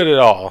good at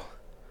all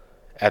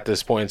at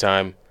this point in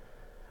time,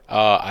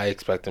 I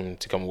expect them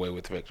to come away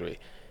with the victory.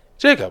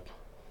 Jacob.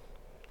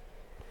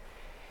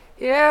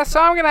 Yeah, so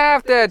I'm going to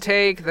have to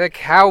take the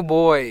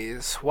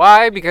Cowboys.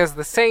 Why? Because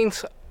the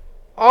Saints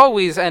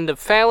always end up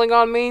failing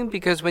on me,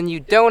 because when you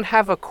don't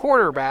have a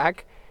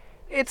quarterback,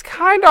 it's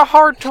kind of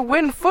hard to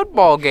win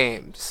football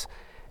games.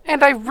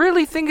 And I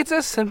really think it's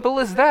as simple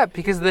as that,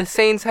 because the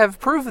Saints have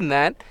proven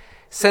that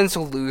since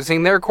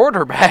losing their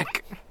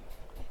quarterback.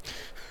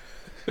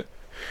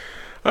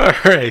 All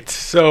right,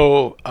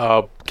 so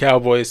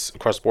Cowboys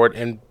across the board,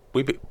 and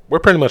we're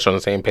pretty much on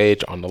the same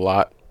page on a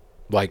lot,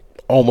 like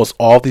almost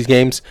all of these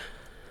games.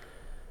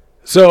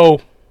 So,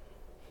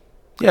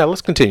 yeah,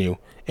 let's continue.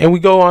 And we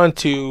go on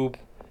to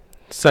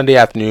Sunday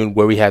afternoon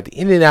where we have the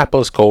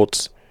Indianapolis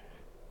Colts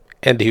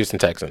and the Houston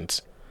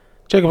Texans.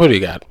 Jacob, who do you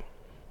got?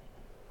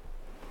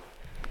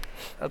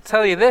 I'll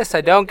tell you this,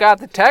 I don't got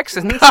the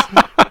Texans.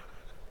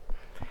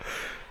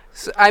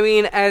 So, I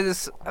mean,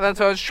 that's why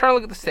I was trying to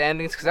look at the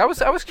standings,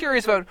 because I was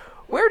curious about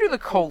where do the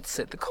Colts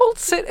sit. The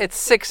Colts sit at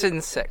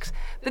 6-6,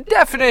 the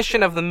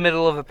definition of the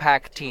middle of the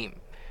pack team.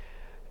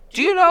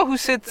 Do you know who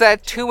sits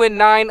at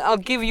 2-9? I'll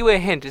give you a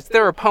hint. It's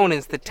their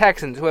opponents, the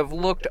Texans, who have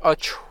looked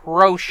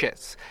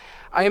atrocious.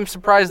 I am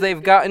surprised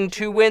they've gotten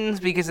 2 wins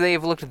because they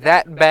have looked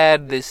that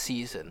bad this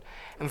season.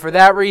 And for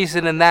that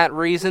reason and that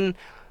reason,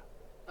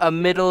 a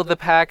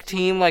middle-of-the-pack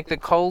team like the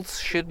Colts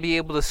should be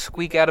able to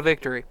squeak out a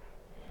victory.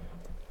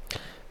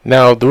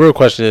 Now, the real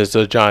question is,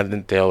 does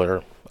Jonathan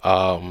Taylor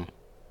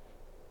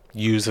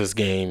use this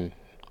game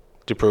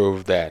to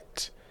prove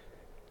that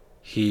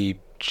he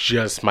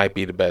just might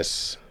be the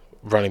best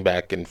running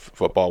back in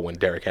football when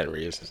Derrick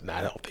Henry is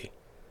not healthy?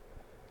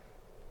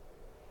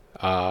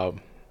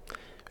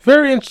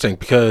 Very interesting,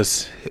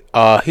 because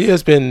he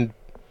has been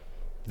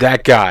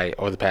that guy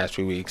over the past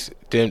few weeks.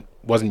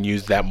 Wasn't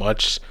used that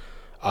much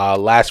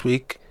last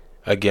week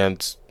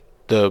against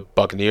the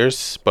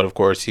Buccaneers, but of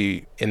course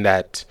he, in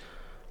that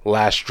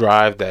last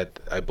drive that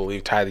I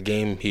believe tied the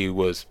game, he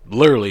was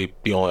literally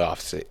the only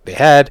offense they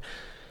had,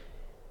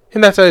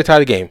 and that's how they tied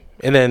the game.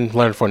 And then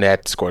Leonard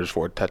Fournette scored his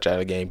 4th touchdown of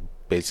the game,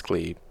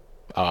 basically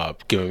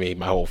giving me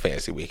my whole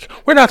fantasy week.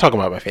 We're not talking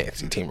about my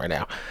fantasy team right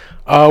now.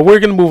 We're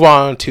going to move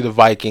on to the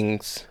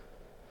Vikings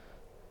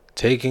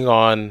taking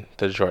on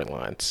the Detroit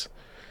Lions.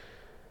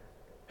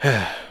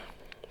 The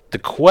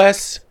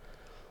quest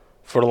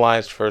for the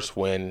Lions' first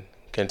win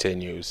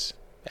continues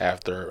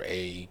after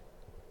a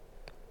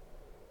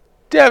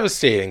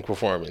devastating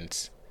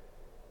performance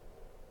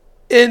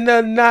in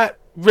a not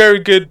very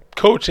good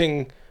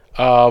coaching.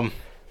 What's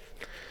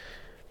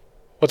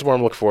the word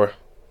I'm looking for?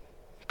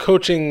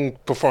 Coaching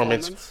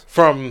performance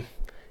from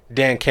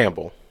Dan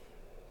Campbell.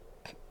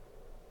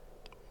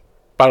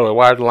 By the way,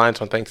 why are the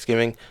Lions on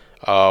Thanksgiving?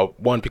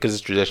 One, because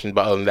it's tradition,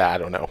 but other than that, I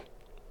don't know.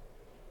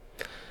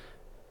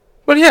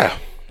 But yeah,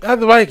 I have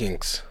the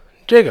Vikings.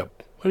 Jacob,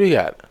 what do you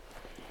got?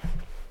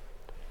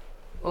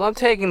 Well, I'm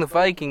taking the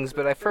Vikings,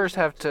 but I first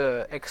have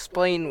to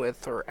explain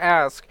with or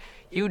ask,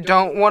 you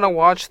don't want to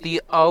watch the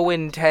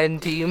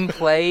 0-10 team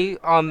play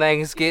on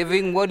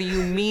Thanksgiving? What do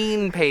you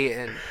mean,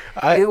 Peyton?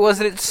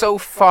 Wasn't it so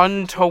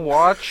fun to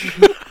watch?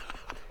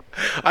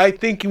 I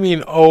think you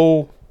mean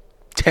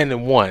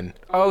 0-10-1.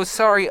 Oh,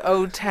 sorry,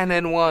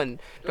 0-10-1.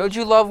 Don't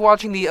you love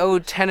watching the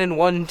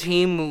 0-10-1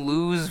 team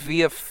lose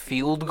via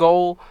field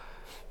goal?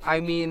 I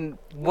mean,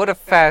 what a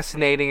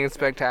fascinating and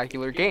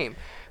spectacular game.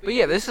 But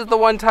yeah, this is the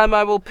one time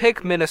I will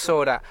pick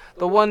Minnesota.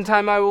 The one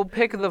time I will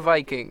pick the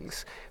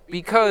Vikings.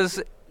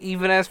 Because,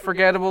 even as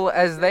forgettable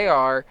as they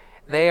are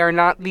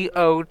not the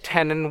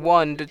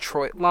 0-10-1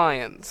 Detroit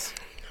Lions.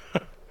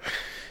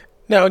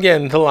 Now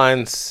again, the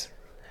Lions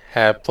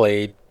have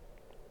played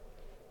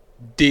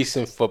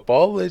decent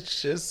football.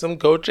 It's just some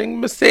coaching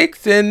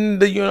mistakes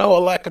and a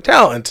lack of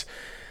talent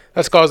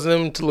that's causing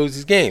them to lose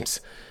these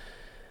games.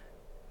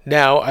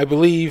 Now, I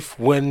believe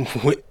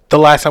the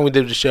last time we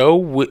did the show,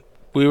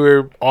 we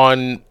were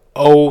on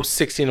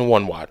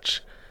 16-1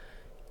 watch,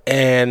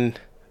 and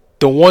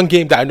the one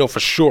game that I know for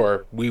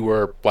sure we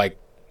were like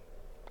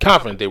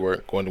confident they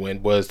were going to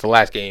win was the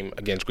last game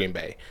against Green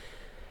Bay.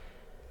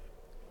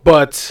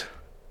 But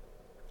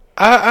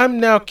I'm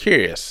now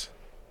curious.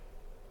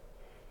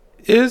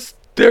 Is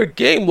there a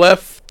game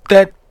left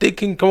that they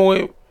can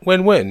go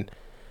win?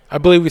 I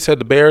believe we said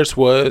the Bears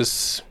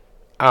was,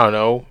 I don't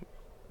know,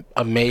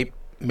 a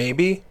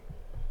maybe?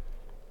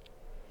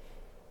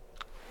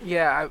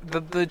 Yeah,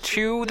 the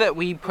two that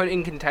we put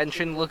in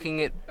contention, looking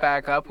it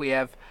back up, we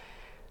have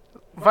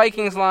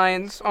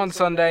Vikings-Lions on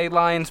Sunday,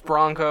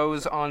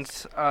 Lions-Broncos on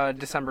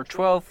December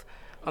 12th.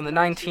 On the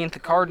 19th, the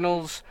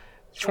Cardinals.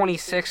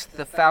 26th,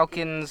 the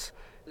Falcons.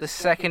 The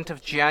 2nd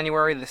of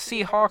January, the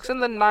Seahawks.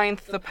 And the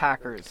 9th, the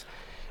Packers.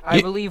 I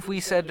believe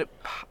we said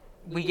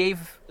we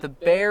gave the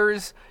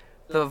Bears,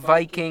 the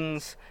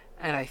Vikings,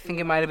 and I think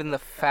it might have been the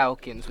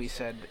Falcons. We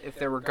said if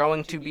there were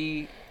going to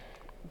be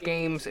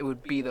games, it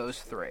would be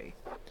those three.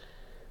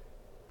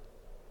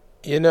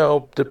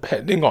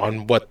 Depending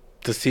on what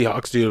the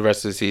Seahawks do the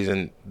rest of the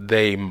season,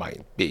 they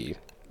might be.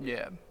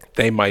 Yeah.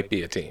 They might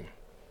be a team.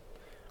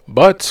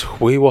 But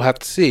we will have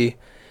to see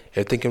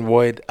if they can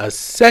avoid a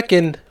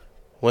second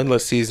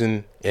winless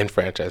season in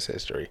franchise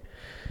history.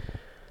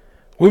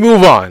 We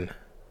move on.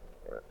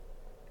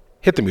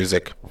 Hit the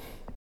music.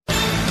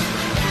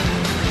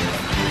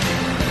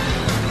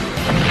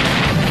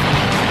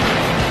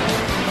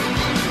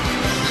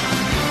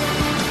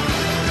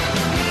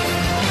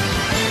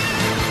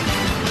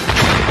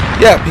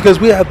 Yeah, because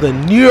we have the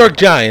New York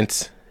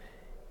Giants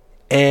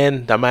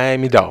and the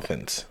Miami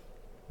Dolphins.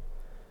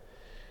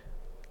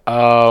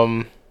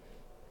 Yeah,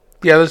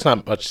 there's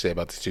not much to say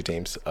about these two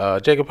teams.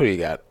 Jacob, who do you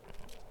got?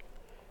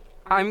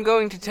 I'm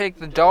going to take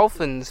the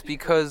Dolphins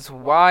because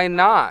why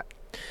not?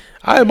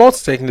 I am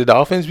also taking the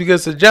Dolphins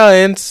because the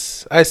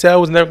Giants, I said I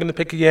was never going to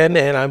pick again,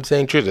 and I'm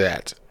saying true to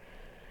that.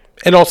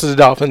 And also the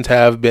Dolphins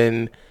have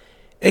been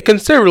a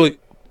considerably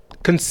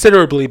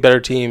better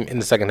team in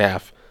the second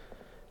half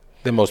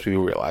than most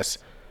people realize.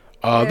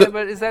 But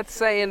is that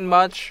saying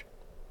much?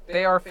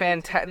 They are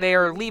They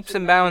are leaps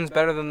and bounds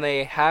better than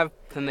they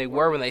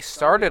were when they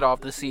started off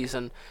the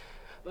season.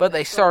 But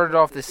they started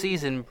off the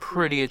season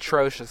pretty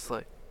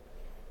atrociously.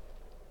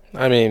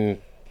 I mean,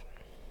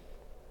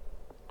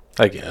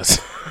 I guess.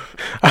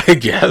 I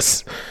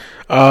guess.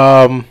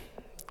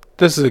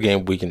 This is a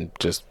game we can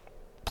just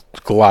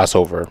gloss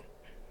over,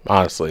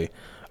 honestly.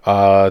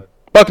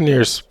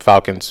 Buccaneers,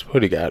 Falcons, who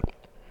do you got?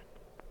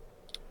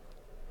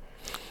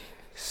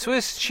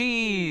 Swiss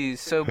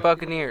cheese, so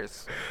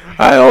Buccaneers.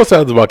 I also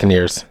have the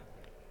Buccaneers.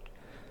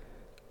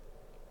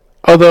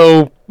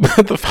 Although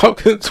the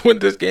Falcons win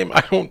this game,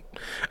 I don't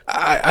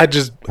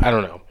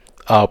know.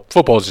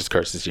 Football is just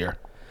cursed this year.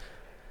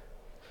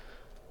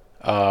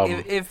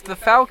 If the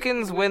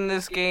Falcons win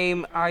this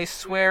game, I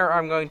swear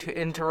I'm going to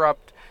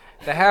interrupt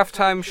the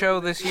halftime show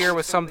this year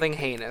with something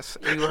heinous.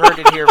 You heard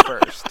it here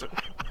first.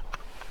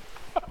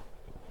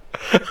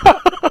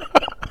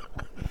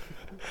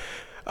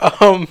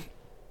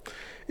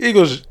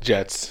 Eagles,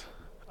 Jets.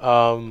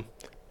 I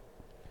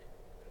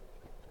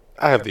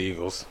have the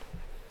Eagles.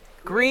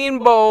 Green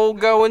Bowl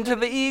going to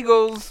the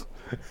Eagles.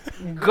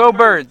 Go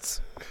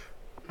Birds.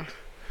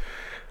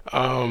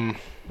 All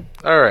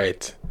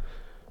right.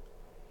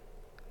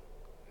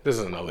 This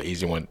is another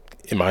easy one,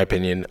 in my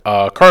opinion.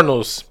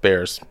 Cardinals,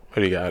 Bears.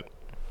 Who do you got?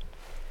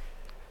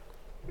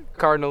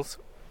 Cardinals.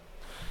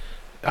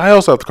 I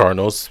also have the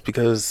Cardinals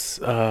because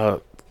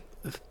the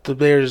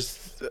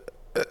Bears.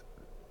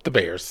 The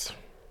Bears.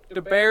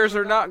 The Bears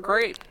are not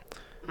great.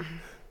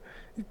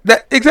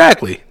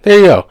 Exactly. There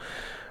you go.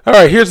 All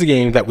right, here's a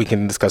game that we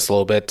can discuss a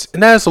little bit,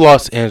 and that is the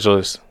Los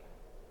Angeles.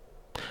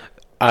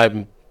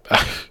 For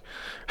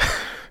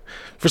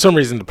some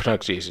reason, the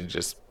pronunciation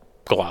just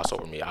glossed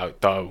over me. I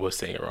thought I was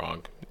saying it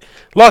wrong.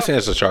 Los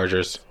Angeles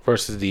Chargers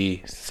versus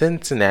the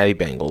Cincinnati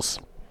Bengals.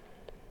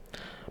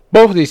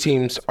 Both of these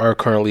teams are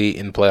currently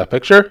in the playoff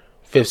picture,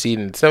 5th seed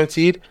and 7th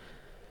seed.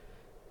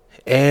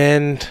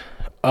 And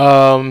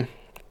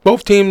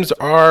both teams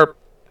are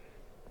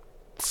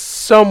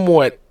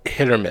somewhat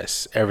hit or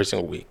miss every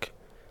single week.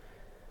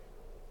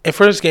 And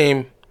for this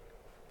game,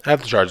 I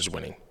have the Chargers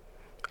winning.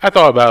 I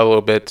thought about it a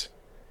little bit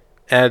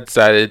and I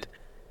decided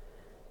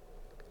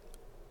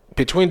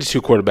between the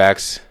two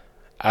quarterbacks,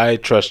 I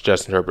trust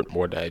Justin Herbert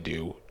more than I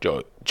do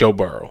Joe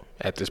Burrow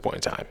at this point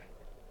in time.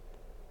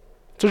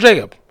 So,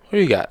 Jacob, who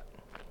you got?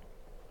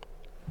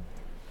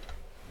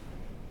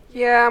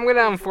 Yeah, I'm going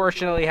to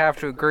unfortunately have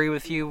to agree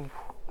with you.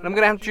 And I'm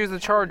going to have to choose the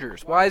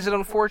Chargers. Why is it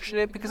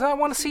unfortunate? Because I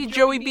want to see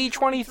Joey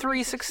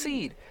B23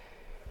 succeed.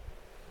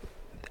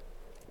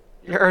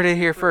 You heard it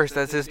here first.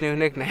 That's his new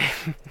nickname.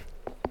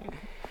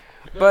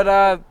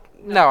 But,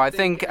 no, I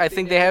think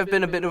they have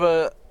been a bit of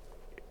a...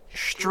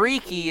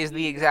 Streaky is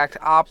the exact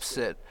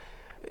opposite.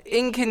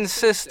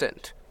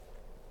 Inconsistent.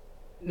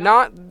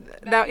 Not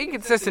now,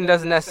 inconsistent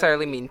doesn't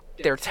necessarily mean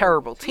they're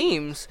terrible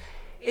teams.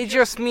 It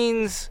just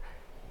means,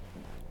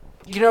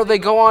 they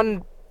go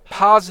on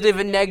positive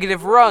and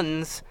negative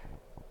runs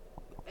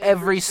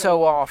every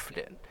so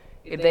often.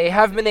 They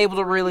haven't been able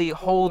to really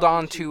hold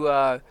on to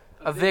a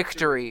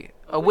victory,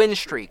 a win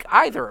streak,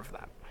 either of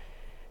them.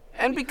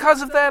 And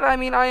because of that, I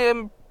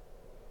am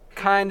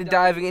kind of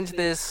diving into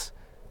this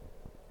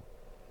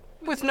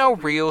with no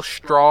real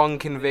strong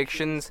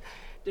convictions,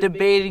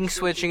 debating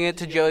switching it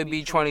to Joey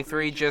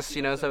B23 just,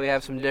 so we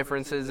have some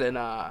differences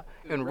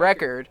in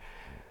record.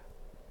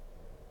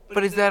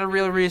 But is that a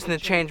real reason to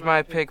change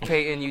my pick,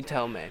 Peyton? You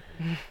tell me.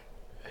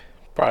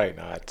 Probably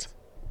not.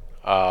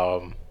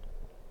 So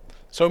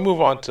we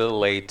move on to the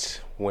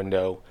late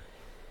window.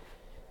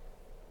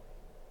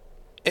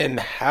 And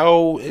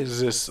how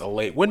is this a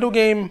late window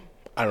game?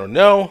 I don't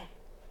know.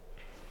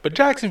 But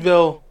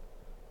Jacksonville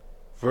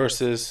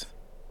versus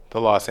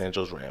the Los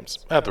Angeles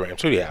Rams. I have the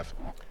Rams. Who do you have?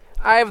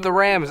 I have the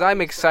Rams.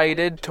 I'm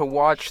excited to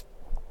watch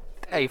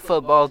a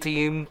football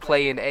team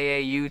play an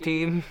AAU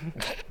team.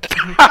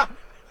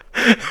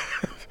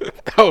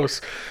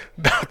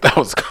 that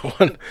was a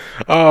good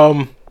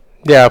one.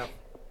 Yeah.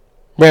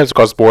 Rams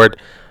across the board.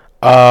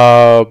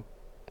 I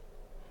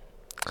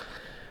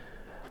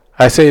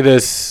say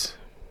this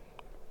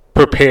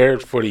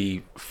prepared for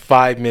the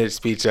 5-minute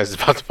speech that's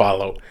about to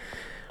follow.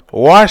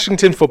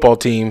 Washington football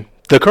team,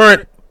 the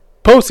current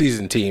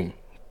postseason team,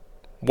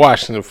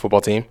 Washington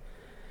football team,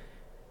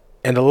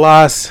 and the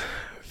Las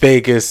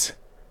Vegas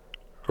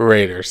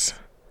Raiders.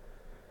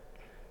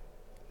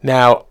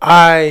 Now,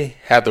 I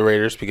have the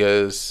Raiders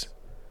because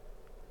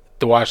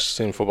the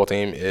Washington football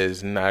team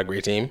is not a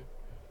great team.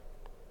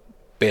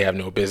 They have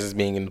no business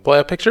being in the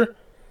playoff picture.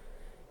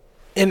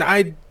 And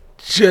I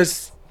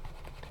just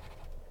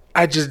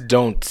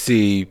don't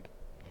see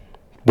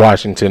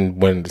Washington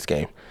winning this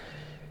game.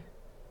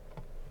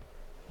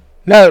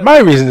 Now that my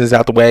reason is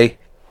out the way,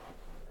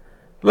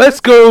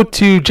 let's go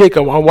to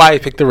Jacob on why he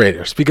picked the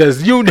Raiders,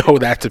 because you know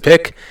that's a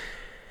pick.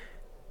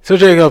 So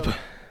Jacob,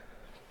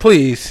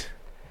 please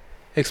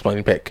explain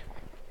your pick.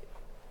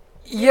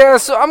 Yeah,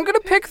 so I'm going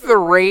to pick the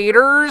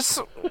Raiders.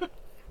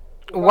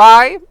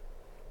 Why?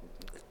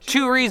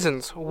 2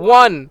 reasons.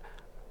 One,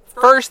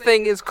 first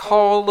thing is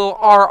called a little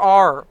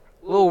RR,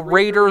 little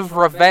Raiders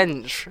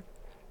Revenge.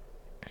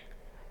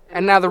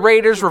 And now the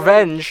Raiders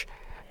Revenge,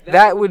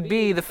 that would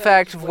be the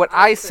fact of what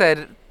I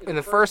said in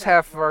the first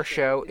half of our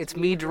show. It's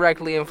me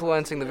directly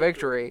influencing the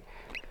victory.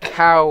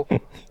 How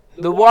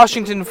the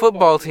Washington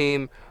football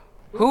team,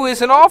 who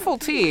is an awful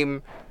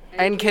team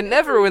and can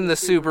never win the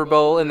Super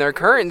Bowl in their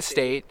current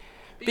state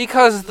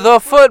because the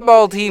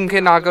football team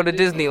cannot go to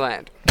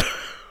Disneyland.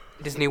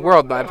 Disney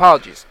World, my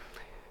apologies.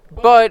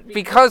 But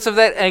because of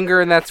that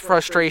anger and that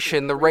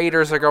frustration, the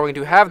Raiders are going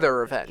to have their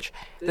revenge.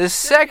 The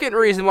second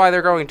reason why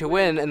they're going to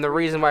win, and the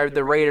reason why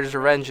the Raiders'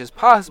 revenge is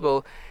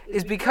possible,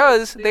 is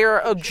because they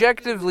are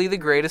objectively the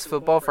greatest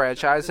football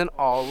franchise in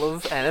all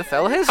of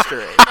NFL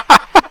history.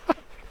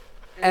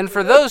 And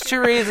for those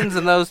 2 reasons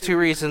and those 2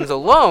 reasons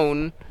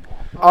alone,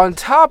 on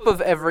top of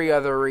every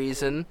other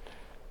reason,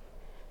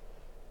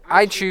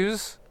 I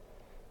choose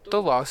the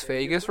Las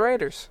Vegas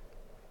Raiders.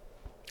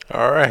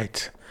 All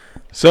right.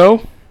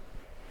 So,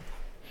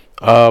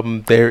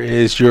 there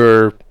is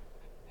your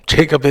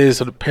Jacob is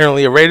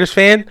apparently a Raiders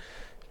fan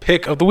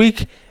pick of the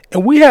week,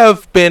 and we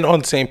have been on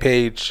the same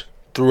page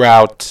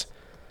throughout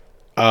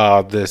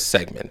this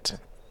segment.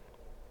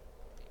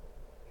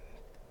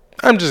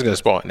 I'm just going to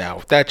spoil it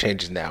now. That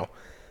changes now.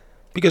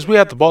 Because we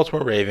have the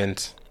Baltimore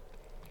Ravens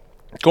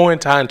going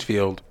to Heinz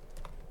Field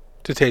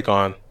to take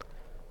on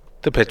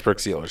the Pittsburgh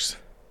Steelers.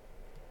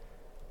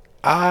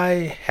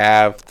 I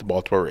have the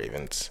Baltimore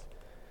Ravens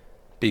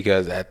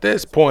because at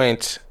this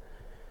point,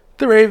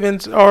 the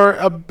Ravens are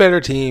a better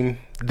team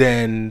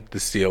than the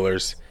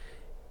Steelers.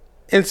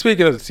 And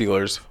speaking of the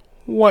Steelers,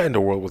 what in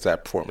the world was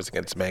that performance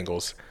against the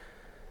Bengals?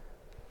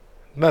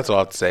 That's all I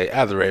have to say.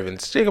 Out of the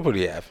Ravens, Jacob, who do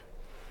you have?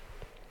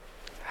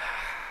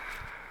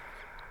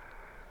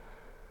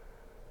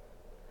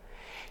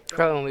 You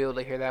probably won't be able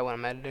to hear that when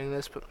I'm editing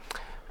this,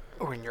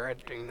 or when you're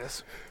editing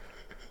this.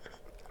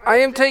 I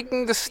am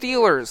taking the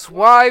Steelers.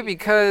 Why?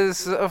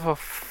 Because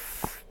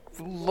of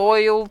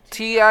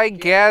loyalty, I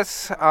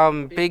guess.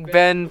 Big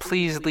Ben,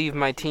 please leave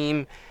my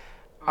team.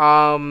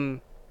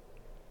 Awful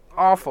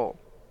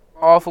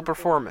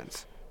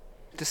performance.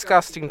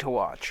 Disgusting to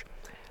watch.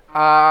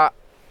 I'm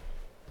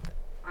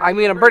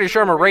pretty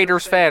sure I'm a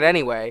Raiders fan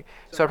anyway,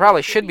 so I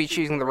probably should be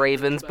choosing the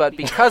Ravens, but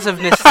because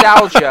of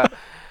nostalgia,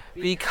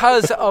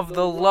 because of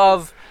the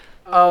love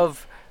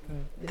of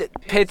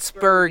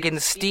Pittsburgh and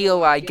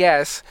Steel, I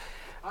guess,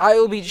 I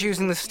will be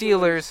choosing the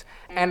Steelers,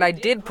 and I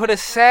did put a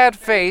sad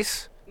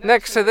face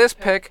next to this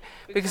pick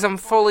because I'm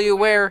fully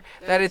aware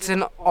that it's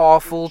an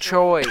awful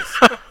choice.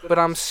 But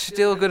I'm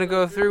still going to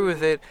go through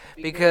with it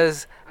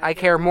because I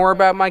care more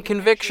about my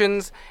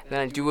convictions than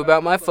I do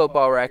about my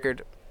football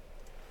record.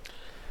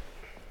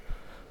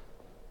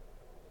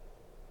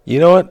 You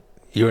know what?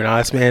 You're an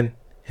honest man,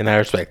 and I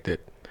respect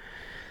it.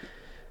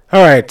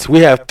 All right,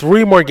 we have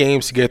 3 more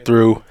games to get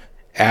through,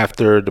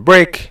 after the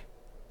break.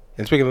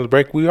 And speaking of the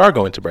break, we are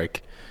going to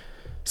break.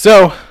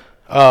 So,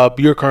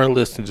 you're currently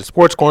listening to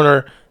Sports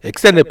Corner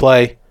Extended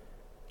Play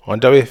on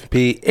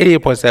WFMP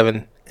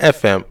 88.7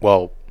 FM.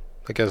 Well,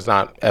 I guess it's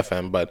not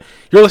FM, but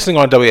you're listening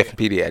on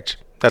WFMP The Edge.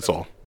 That's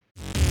all.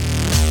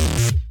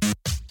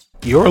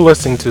 You're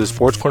listening to the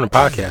Sports Corner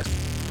Podcast.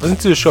 Listen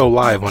to the show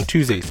live on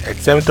Tuesdays at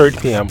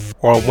 7:30 p.m.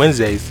 or on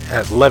Wednesdays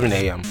at 11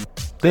 a.m.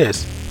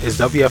 This is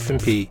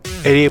WFMP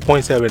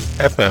 88.7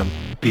 FM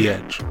The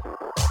Edge.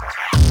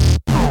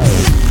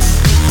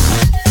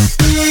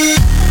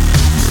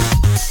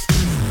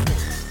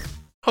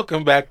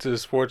 Welcome back to the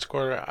Sports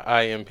Corner.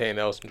 I am Payne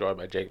Nelson, joined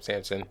by Jacob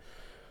Sampson.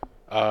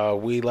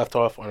 We left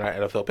off on our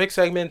NFL pick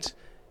segment,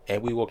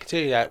 and we will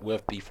continue that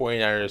with the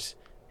 49ers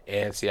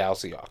and Seattle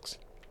Seahawks.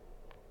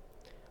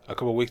 A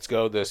couple of weeks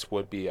ago, this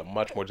would be a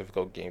much more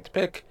difficult game to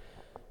pick.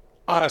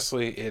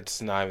 Honestly,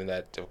 it's not even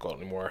that difficult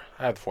anymore.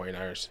 I have the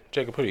 49ers.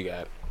 Jacob, who do you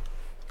got?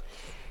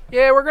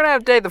 Yeah, we're going to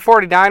have to take the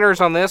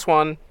 49ers on this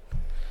one.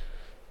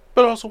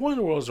 But also, what in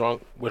the world is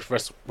wrong with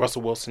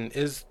Russell Wilson?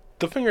 Is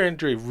the finger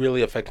injury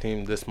really affecting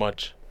him this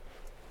much?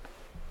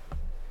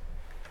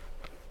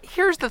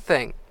 Here's the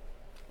thing.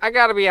 I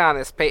gotta be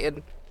honest,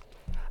 Peyton.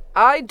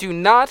 I do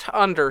not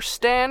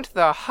understand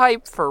the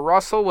hype for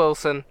Russell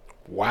Wilson.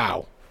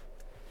 Wow.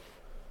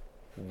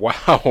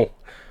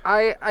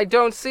 I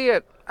don't see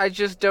it. I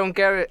just don't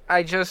get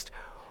it.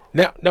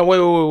 Now,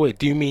 wait.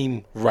 Do you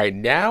mean right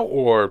now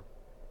or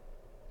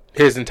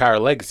his entire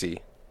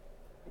legacy?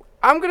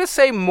 I'm gonna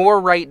say more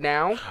right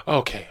now.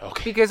 Okay.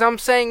 Because I'm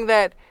saying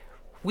that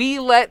we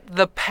let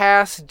the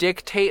past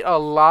dictate a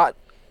lot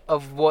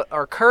of what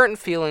our current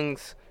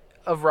feelings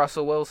of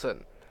Russell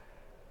Wilson.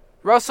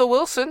 Russell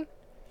Wilson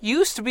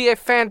used to be a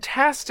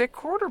fantastic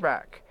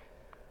quarterback.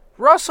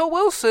 Russell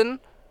Wilson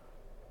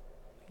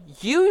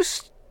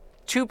used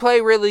to play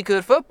really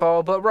good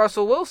football, but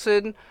Russell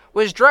Wilson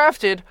was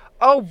drafted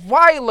a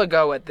while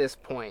ago at this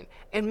point.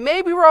 And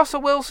maybe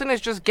Russell Wilson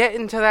is just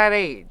getting to that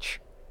age.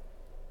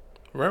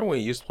 Remember when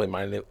he used to play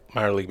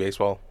minor league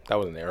baseball? That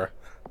was an era.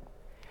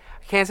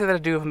 I can't say that I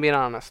do if I'm being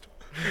honest.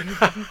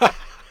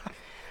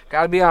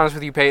 Gotta be honest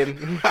with you,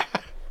 Peyton.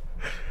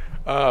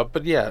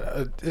 But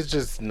yeah, it's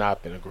just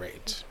not been a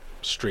great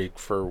streak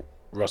for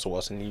Russell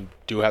Wilson. You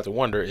do have to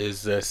wonder,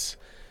 is this,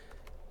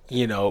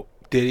 did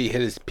he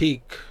hit his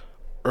peak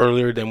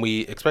earlier than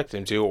we expected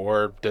him to,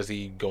 or does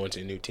he go into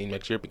a new team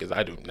next year? Because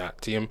I do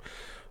not see him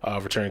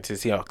returning to the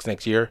Seahawks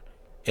next year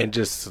and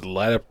just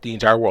light up the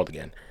entire world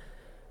again.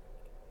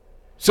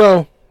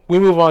 So, we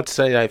move on to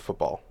Sunday Night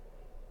Football,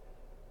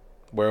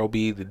 where it will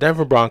be the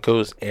Denver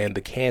Broncos and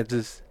the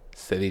Kansas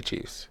City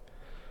Chiefs.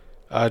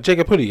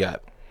 Jacob, who do you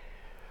got?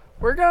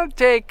 We're going to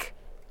take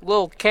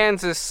little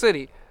Kansas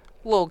City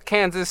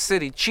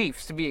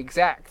Chiefs, to be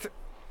exact.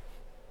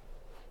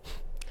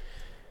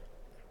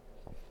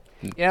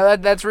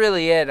 That's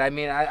really it. I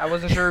mean, I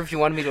wasn't sure if you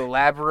wanted me to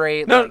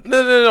elaborate. No,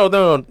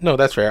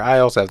 that's fair. I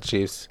also have the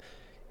Chiefs.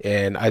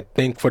 And I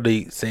think for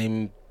the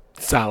same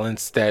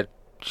silence that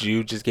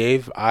you just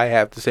gave, I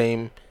have the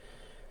same.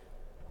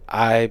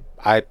 I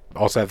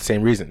also have the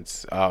same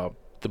reasons.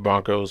 The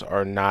Broncos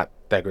are not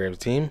that great of a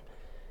team,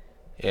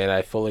 and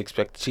I fully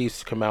expect the Chiefs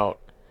to come out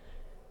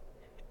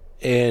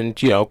and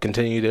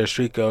continue their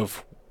streak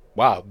of,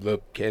 wow, the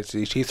Kansas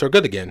City Chiefs are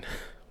good again.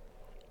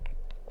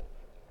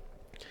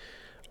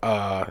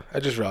 I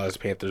just realized the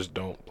Panthers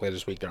don't play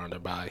this week; they're on their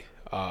bye.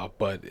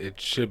 But it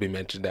should be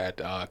mentioned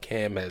that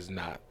Cam has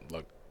not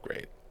looked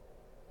great.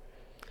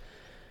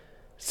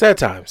 Sad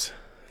times.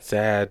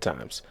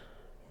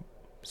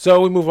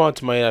 So we move on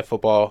to Monday Night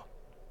Football.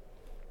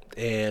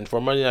 And for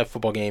a Monday Night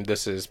Football game,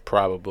 this is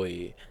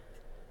probably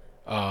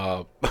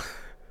a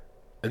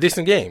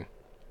decent game.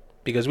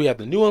 Because we have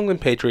the New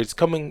England Patriots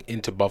coming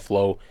into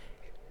Buffalo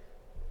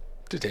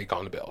to take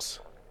on the Bills.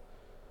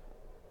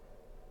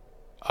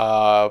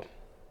 I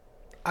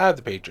have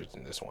the Patriots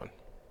in this one.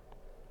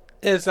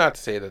 And it's not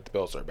to say that the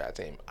Bills are a bad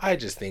team. I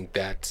just think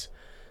that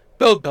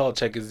Bill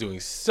Belichick is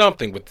doing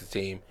something with the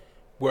team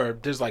where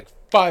there's like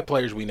 5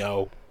 players we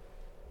know,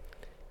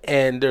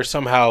 and they're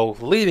somehow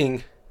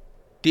leading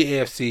the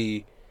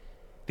AFC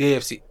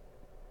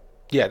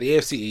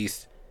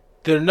East.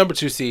 They're the number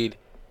 2 seed.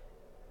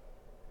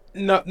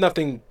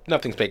 Nothing's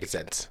making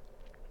sense.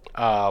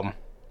 So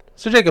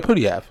Jacob, who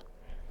do you have?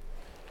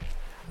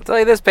 I'll tell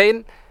you this,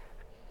 Peyton.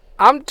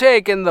 I'm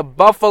taking the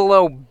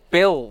Buffalo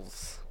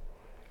Bills.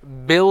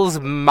 Bills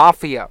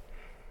Mafia.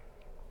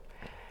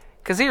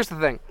 Because here's the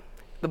thing.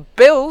 The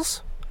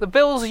Bills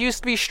used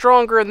to be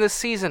stronger in this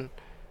season.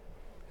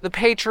 The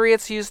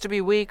Patriots used to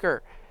be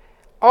weaker.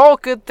 All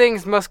good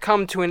things must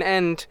come to an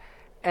end,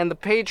 and the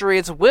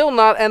Patriots will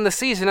not end the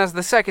season as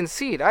the 2nd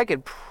seed. I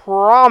can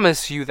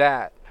promise you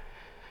that.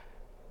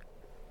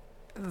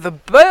 The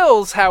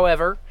Bills,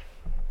 however,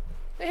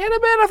 they hit a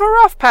bit of a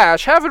rough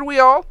patch, haven't we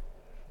all?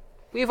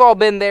 We've all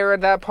been there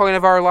at that point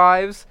of our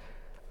lives.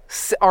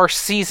 Our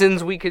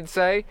seasons, we could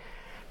say.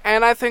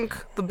 And I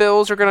think the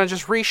Bills are going to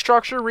just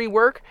restructure,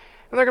 rework,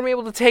 and they're going to be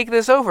able to take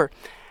this over.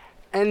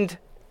 And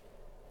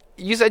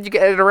you said you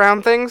could edit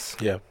around things?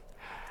 Yeah.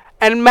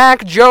 and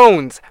Mac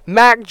Jones.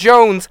 Mac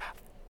Jones,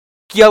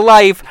 your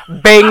life,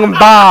 bing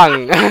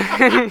bong.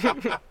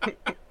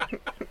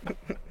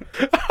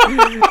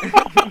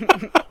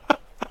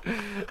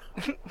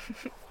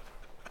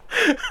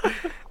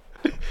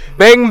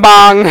 Bing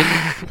bong.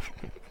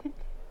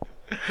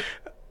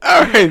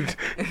 All right.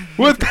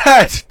 With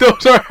that,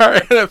 those are our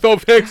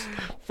NFL picks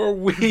for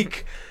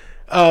week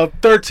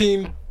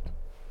 13.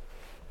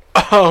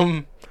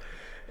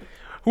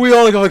 We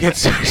only go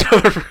against each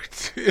other for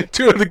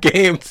 2 of the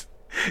games,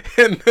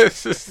 and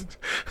this is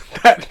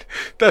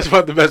that's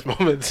one of the best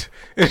moments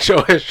in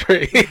show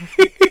history.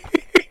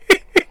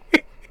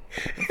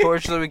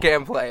 Unfortunately, we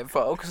can't play it,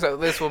 folks, so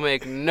this will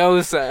make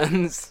no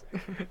sense.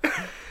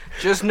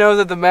 Just know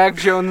that the Mac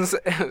Jones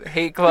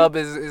hate club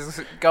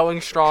is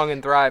going strong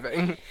and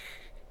thriving.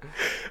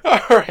 All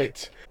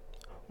right.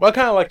 What I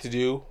kind of like to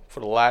do for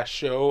the last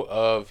show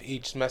of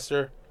each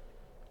semester,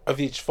 of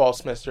each fall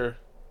semester,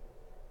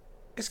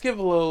 is give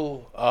a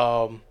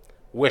little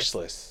wish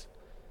list.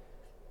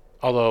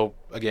 Although,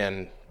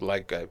 again,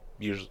 like the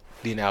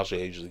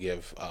analogy I usually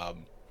give,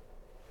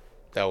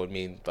 that would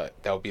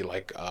be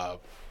like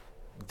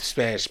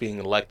Spanish being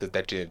elected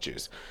that you didn't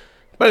choose.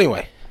 But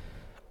anyway,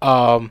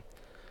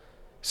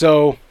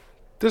 so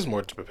this is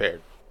more to prepare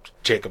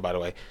Jacob, by the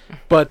way.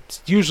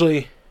 But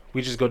usually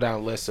we just go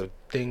down a list of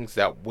things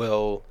that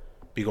will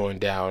be going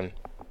down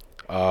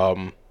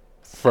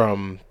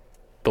from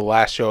the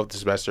last show of the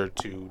semester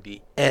to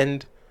the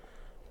end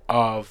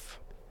of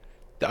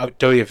the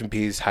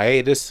WFMP's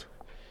hiatus.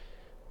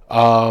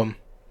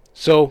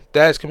 So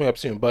that is coming up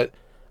soon. But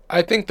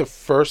I think the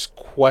first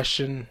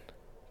question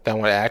that I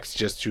want to ask,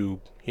 just to,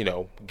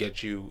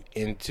 get you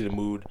into the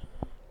mood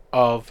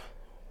of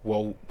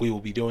what we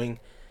will be doing,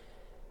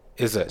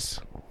 is this.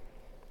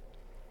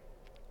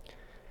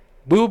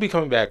 We will be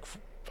coming back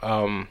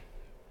on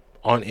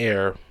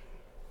air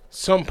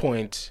some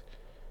point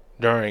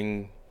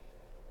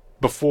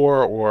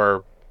before,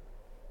 or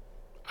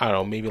I don't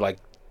know, maybe like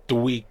the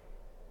week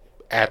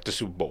after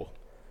Super Bowl.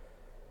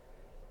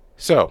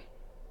 So,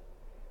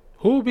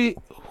 who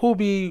will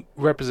be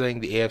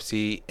representing the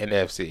AFC and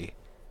NFC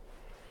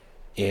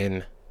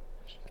in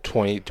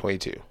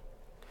 2022?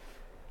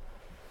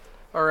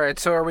 All right,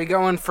 so are we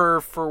going for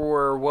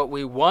what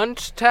we want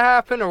to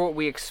happen or what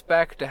we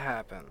expect to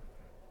happen?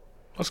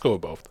 Let's go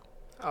with both.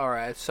 All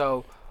right,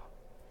 so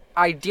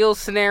ideal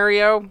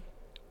scenario,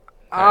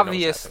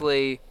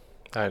 obviously.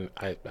 I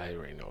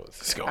already know where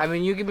this is going. I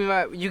mean, you give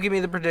me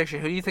the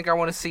prediction. Who do you think I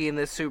want to see in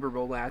this Super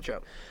Bowl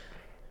matchup?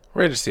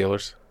 Raiders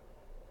Steelers.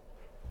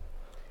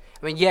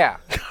 I mean, yeah.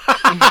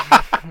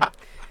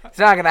 It's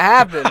not gonna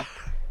happen.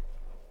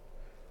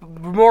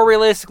 More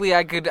realistically,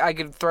 I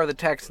could throw the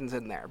Texans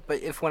in there.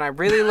 But when I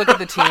really look at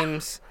the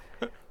teams,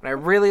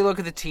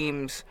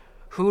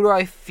 who do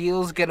I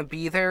feel is gonna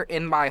be there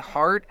in my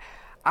heart?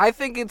 I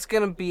think it's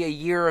gonna be a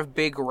year of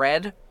Big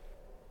Red.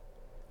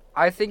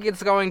 I think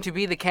it's going to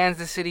be the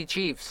Kansas City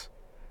Chiefs.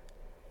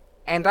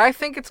 And I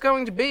think it's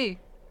going to be,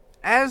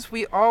 as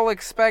we all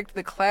expect,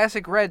 the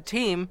classic red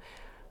team.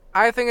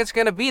 I think it's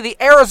going to be the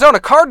Arizona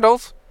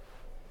Cardinals.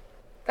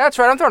 That's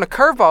right, I'm throwing a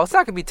curveball. It's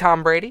not going to be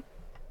Tom Brady.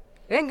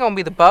 It ain't going to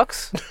be the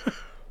Bucks.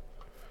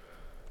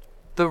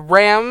 The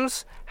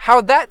Rams.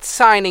 How'd that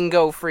signing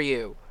go for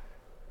you?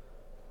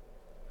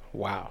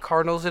 Wow.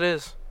 Cardinals it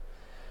is.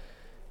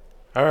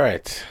 All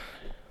right.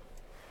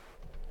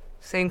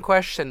 Same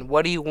question.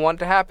 What do you want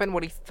to happen?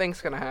 What do you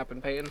think's going to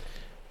happen, Peyton?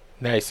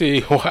 Now, you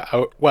see, what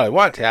I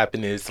want to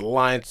happen is the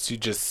Lions to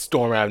just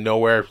storm out of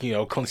nowhere,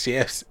 clinch the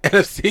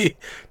NFC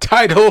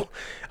title,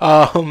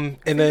 and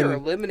then You're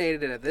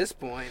eliminated at this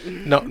point.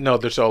 No,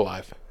 they're still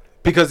alive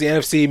because the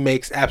NFC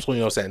makes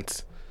absolutely no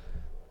sense.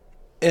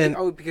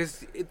 And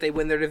because they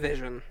win their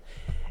division.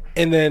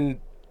 And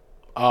then,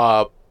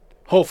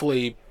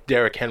 hopefully,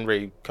 Derrick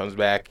Henry comes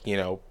back.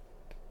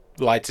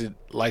 Lights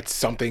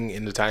something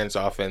in the Titans'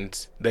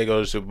 offense. They go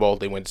to the Super Bowl.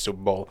 They win the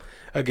Super Bowl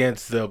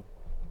against the,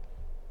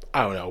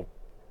 I don't know,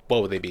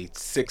 what would they be?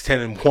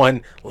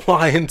 6-10-1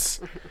 Lions.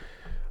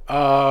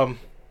 But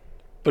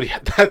yeah,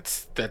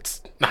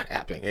 that's not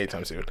happening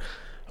anytime soon.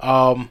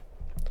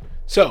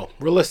 So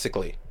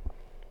realistically,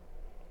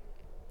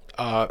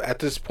 at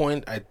this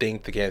point, I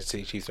think the Kansas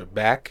City Chiefs are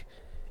back,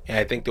 and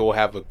I think they will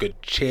have a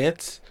good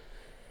chance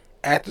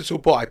at the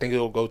Super Bowl. I think they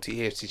will go to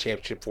the AFC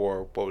Championship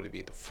for, what would it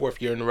be, the 4th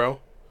year in a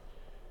row.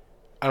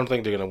 I don't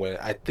think they're going to win.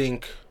 I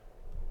think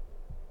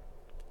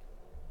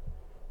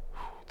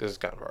this is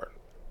kind of hard.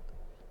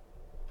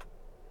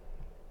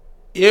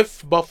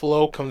 If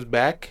Buffalo comes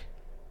back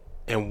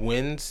and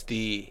wins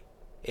the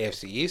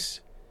AFC East,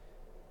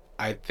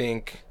 I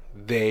think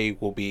they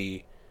will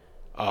be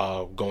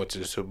going to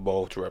the Super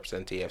Bowl to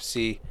represent the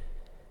AFC.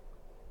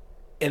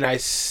 And I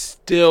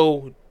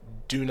still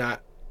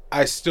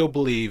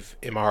believe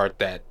in my heart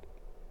that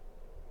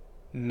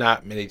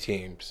not many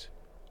teams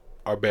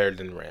are better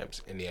than the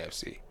Rams in the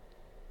AFC.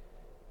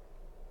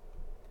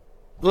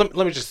 Let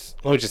me just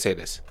say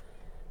this: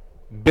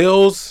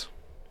 Bills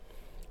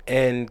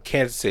and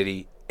Kansas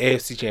City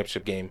AFC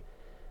Championship game.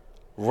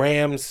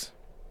 Rams,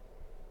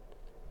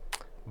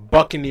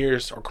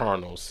 Buccaneers or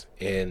Cardinals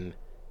in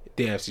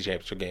the NFC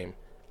Championship game.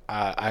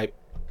 I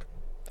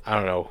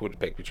don't know who to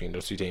pick between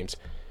those two teams.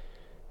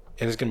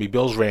 And it's going to be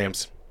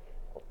Bills-Rams.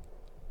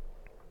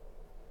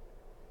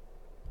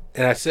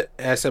 And I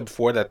said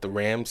before that the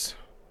Rams,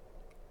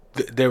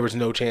 there was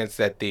no chance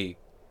that they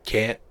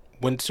can't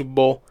win the Super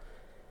Bowl.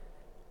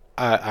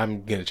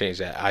 I'm going to change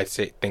that. I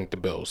think the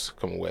Bills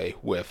come away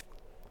with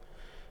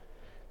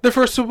their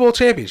first Super Bowl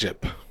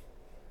championship.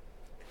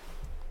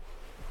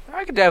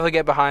 I could definitely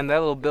get behind that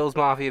little Bills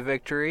Mafia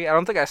victory. I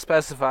don't think I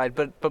specified,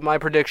 but my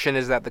prediction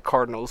is that the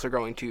Cardinals are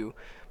going to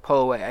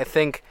pull away. I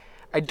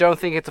don't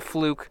think it's a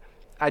fluke.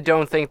 I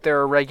don't think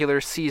they're a regular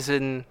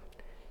season,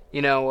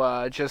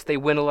 just they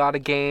win a lot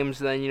of games,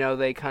 and then,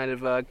 they kind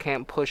of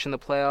can't push in the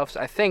playoffs.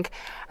 I think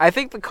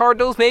the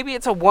Cardinals, maybe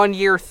it's a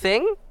one-year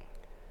thing,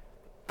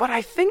 but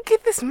I think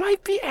this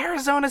might be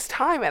Arizona's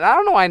time, and I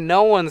don't know why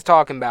no one's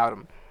talking about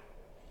them.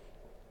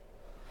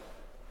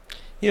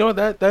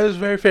 That is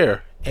very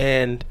fair.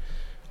 And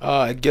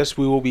I guess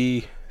we will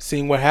be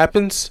seeing what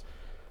happens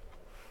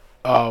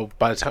by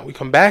the time we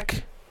come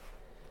back.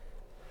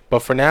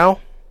 But for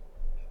now,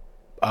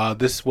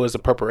 this was a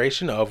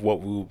preparation of what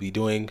we will be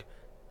doing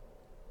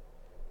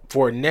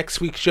for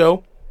next week's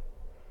show.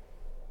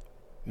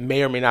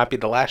 May or may not be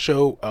the last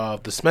show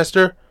of the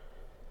semester.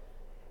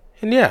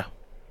 And yeah.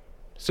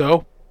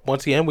 So,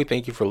 once again, we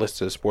thank you for listening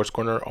to the Sports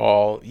Corner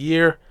all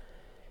year.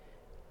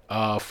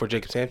 For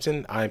Jacob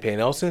Sampson, I'm Payne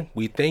Nelson.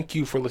 We thank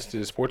you for listening to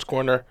the Sports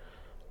Corner.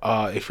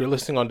 If you're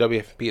listening on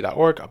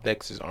WFP.org, up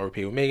next is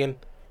RP with Megan.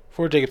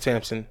 For Jacob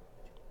Sampson,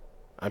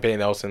 I'm Payne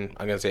Nelson.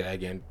 I'm going to say that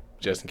again,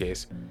 just in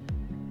case.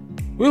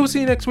 We will see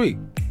you next week.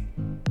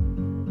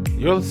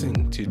 You're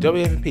listening to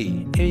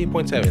WFP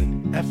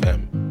 88.7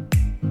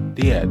 FM,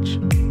 The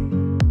Edge.